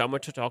there's just so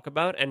much to talk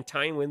about, and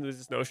tying in with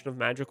this notion of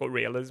magical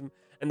realism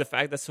and the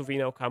fact that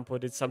Silvina Ocampo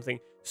did something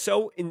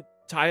so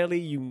entirely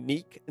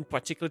unique and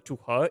particular to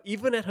her,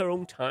 even at her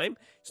own time.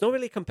 It's not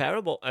really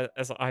comparable,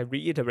 as I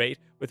reiterate,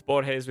 with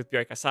Borges, with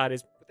Bioy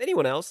Casares, with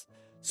anyone else.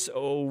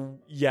 So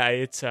yeah,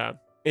 it's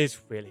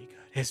really good.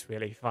 It's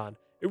really fun.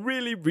 It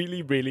really,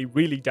 really, really,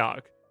 really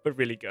dark, but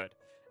really good.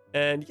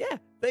 And yeah,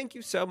 thank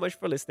you so much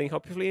for listening.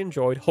 Hopefully you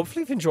enjoyed.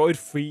 Hopefully you've enjoyed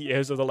 3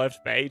 years of the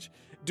left page.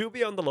 Do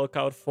be on the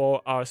lookout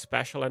for our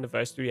special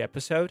anniversary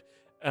episode,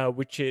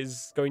 which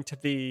is going to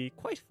be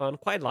quite fun,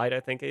 quite light, I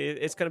think.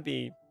 It's going to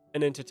be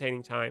an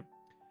entertaining time,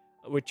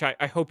 which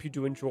I hope you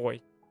do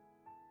enjoy.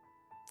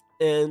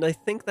 And I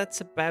think that's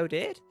about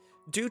it.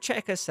 Do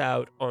check us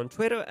out on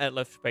Twitter at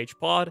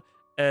LeftPagePod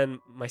and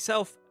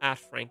myself at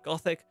Frank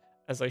Gothic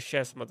as I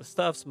share some other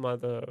stuff, some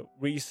other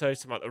research,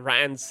 some other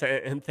rants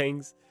and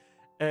things.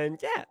 And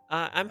yeah,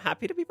 I'm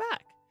happy to be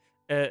back.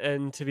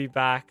 And to be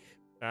back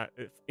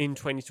in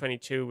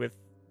 2022 with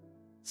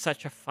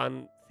such a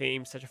fun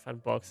theme, such a fun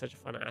book, such a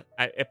fun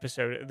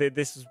episode.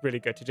 This is really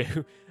good to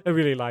do. I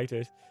really liked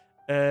it.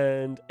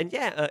 And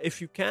yeah,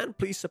 if you can,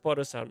 please support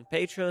us on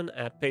Patreon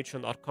at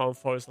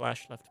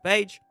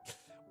patreon.com/leftpage,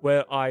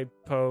 where I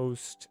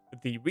post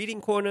the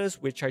reading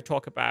corners, which I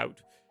talk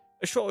about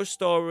a short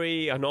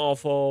story, a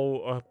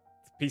novel, a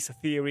piece of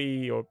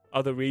theory, or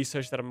other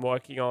research that I'm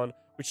working on,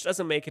 which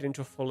doesn't make it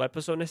into a full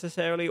episode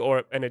necessarily,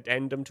 or an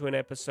addendum to an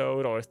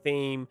episode, or a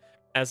theme,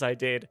 as I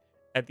did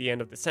at the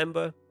end of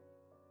December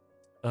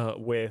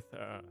with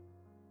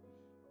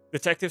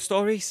detective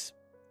stories.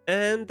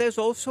 And there's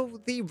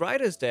also the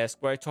writer's desk,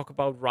 where I talk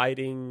about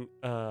writing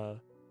or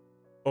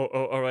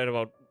write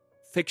about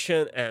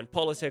fiction and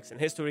politics and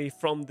history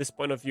from this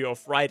point of view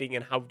of writing,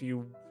 and how do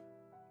you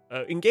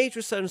engage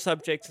with certain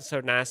subjects and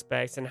certain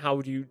aspects, and how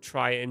do you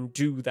try and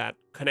do that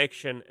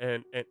connection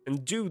and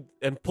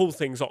pull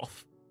things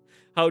off.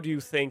 How do you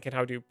think, and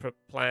how do you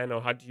plan,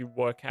 or how do you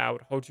work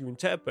out, how do you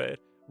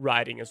interpret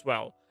writing as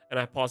well? And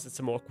I posit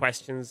some more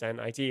questions and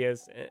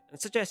ideas and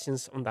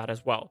suggestions on that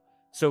as well.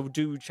 So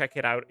do check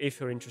it out if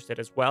you're interested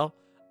as well.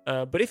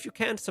 But if you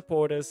can't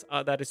support us,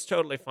 that is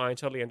totally fine,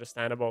 totally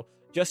understandable.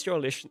 Just your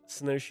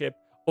listenership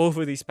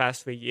over these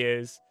past 3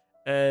 years,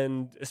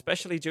 and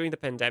especially during the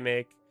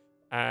pandemic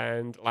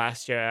and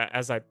last year,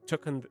 as I've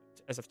taken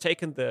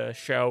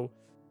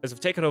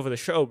over the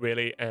show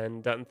really,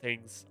 and done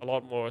things a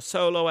lot more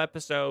solo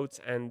episodes,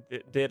 and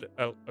did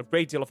a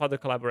great deal of other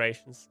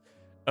collaborations.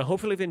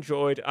 Hopefully you've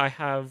enjoyed. I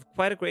have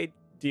quite a great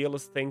deal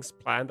of things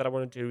planned that I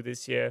want to do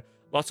this year.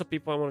 Lots of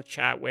people I want to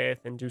chat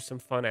with and do some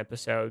fun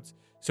episodes.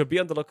 So be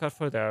on the lookout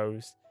for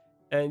those.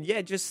 And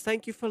yeah, just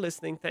thank you for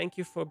listening. Thank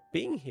you for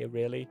being here,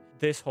 really,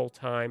 this whole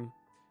time.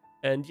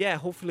 And yeah,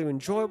 hopefully you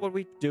enjoy what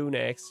we do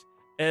next,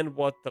 and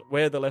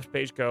where the left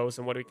page goes,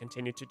 and what we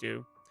continue to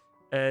do.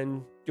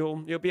 And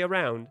you'll be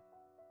around.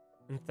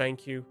 And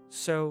thank you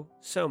so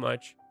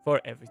much for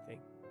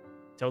everything.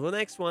 Till the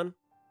next one.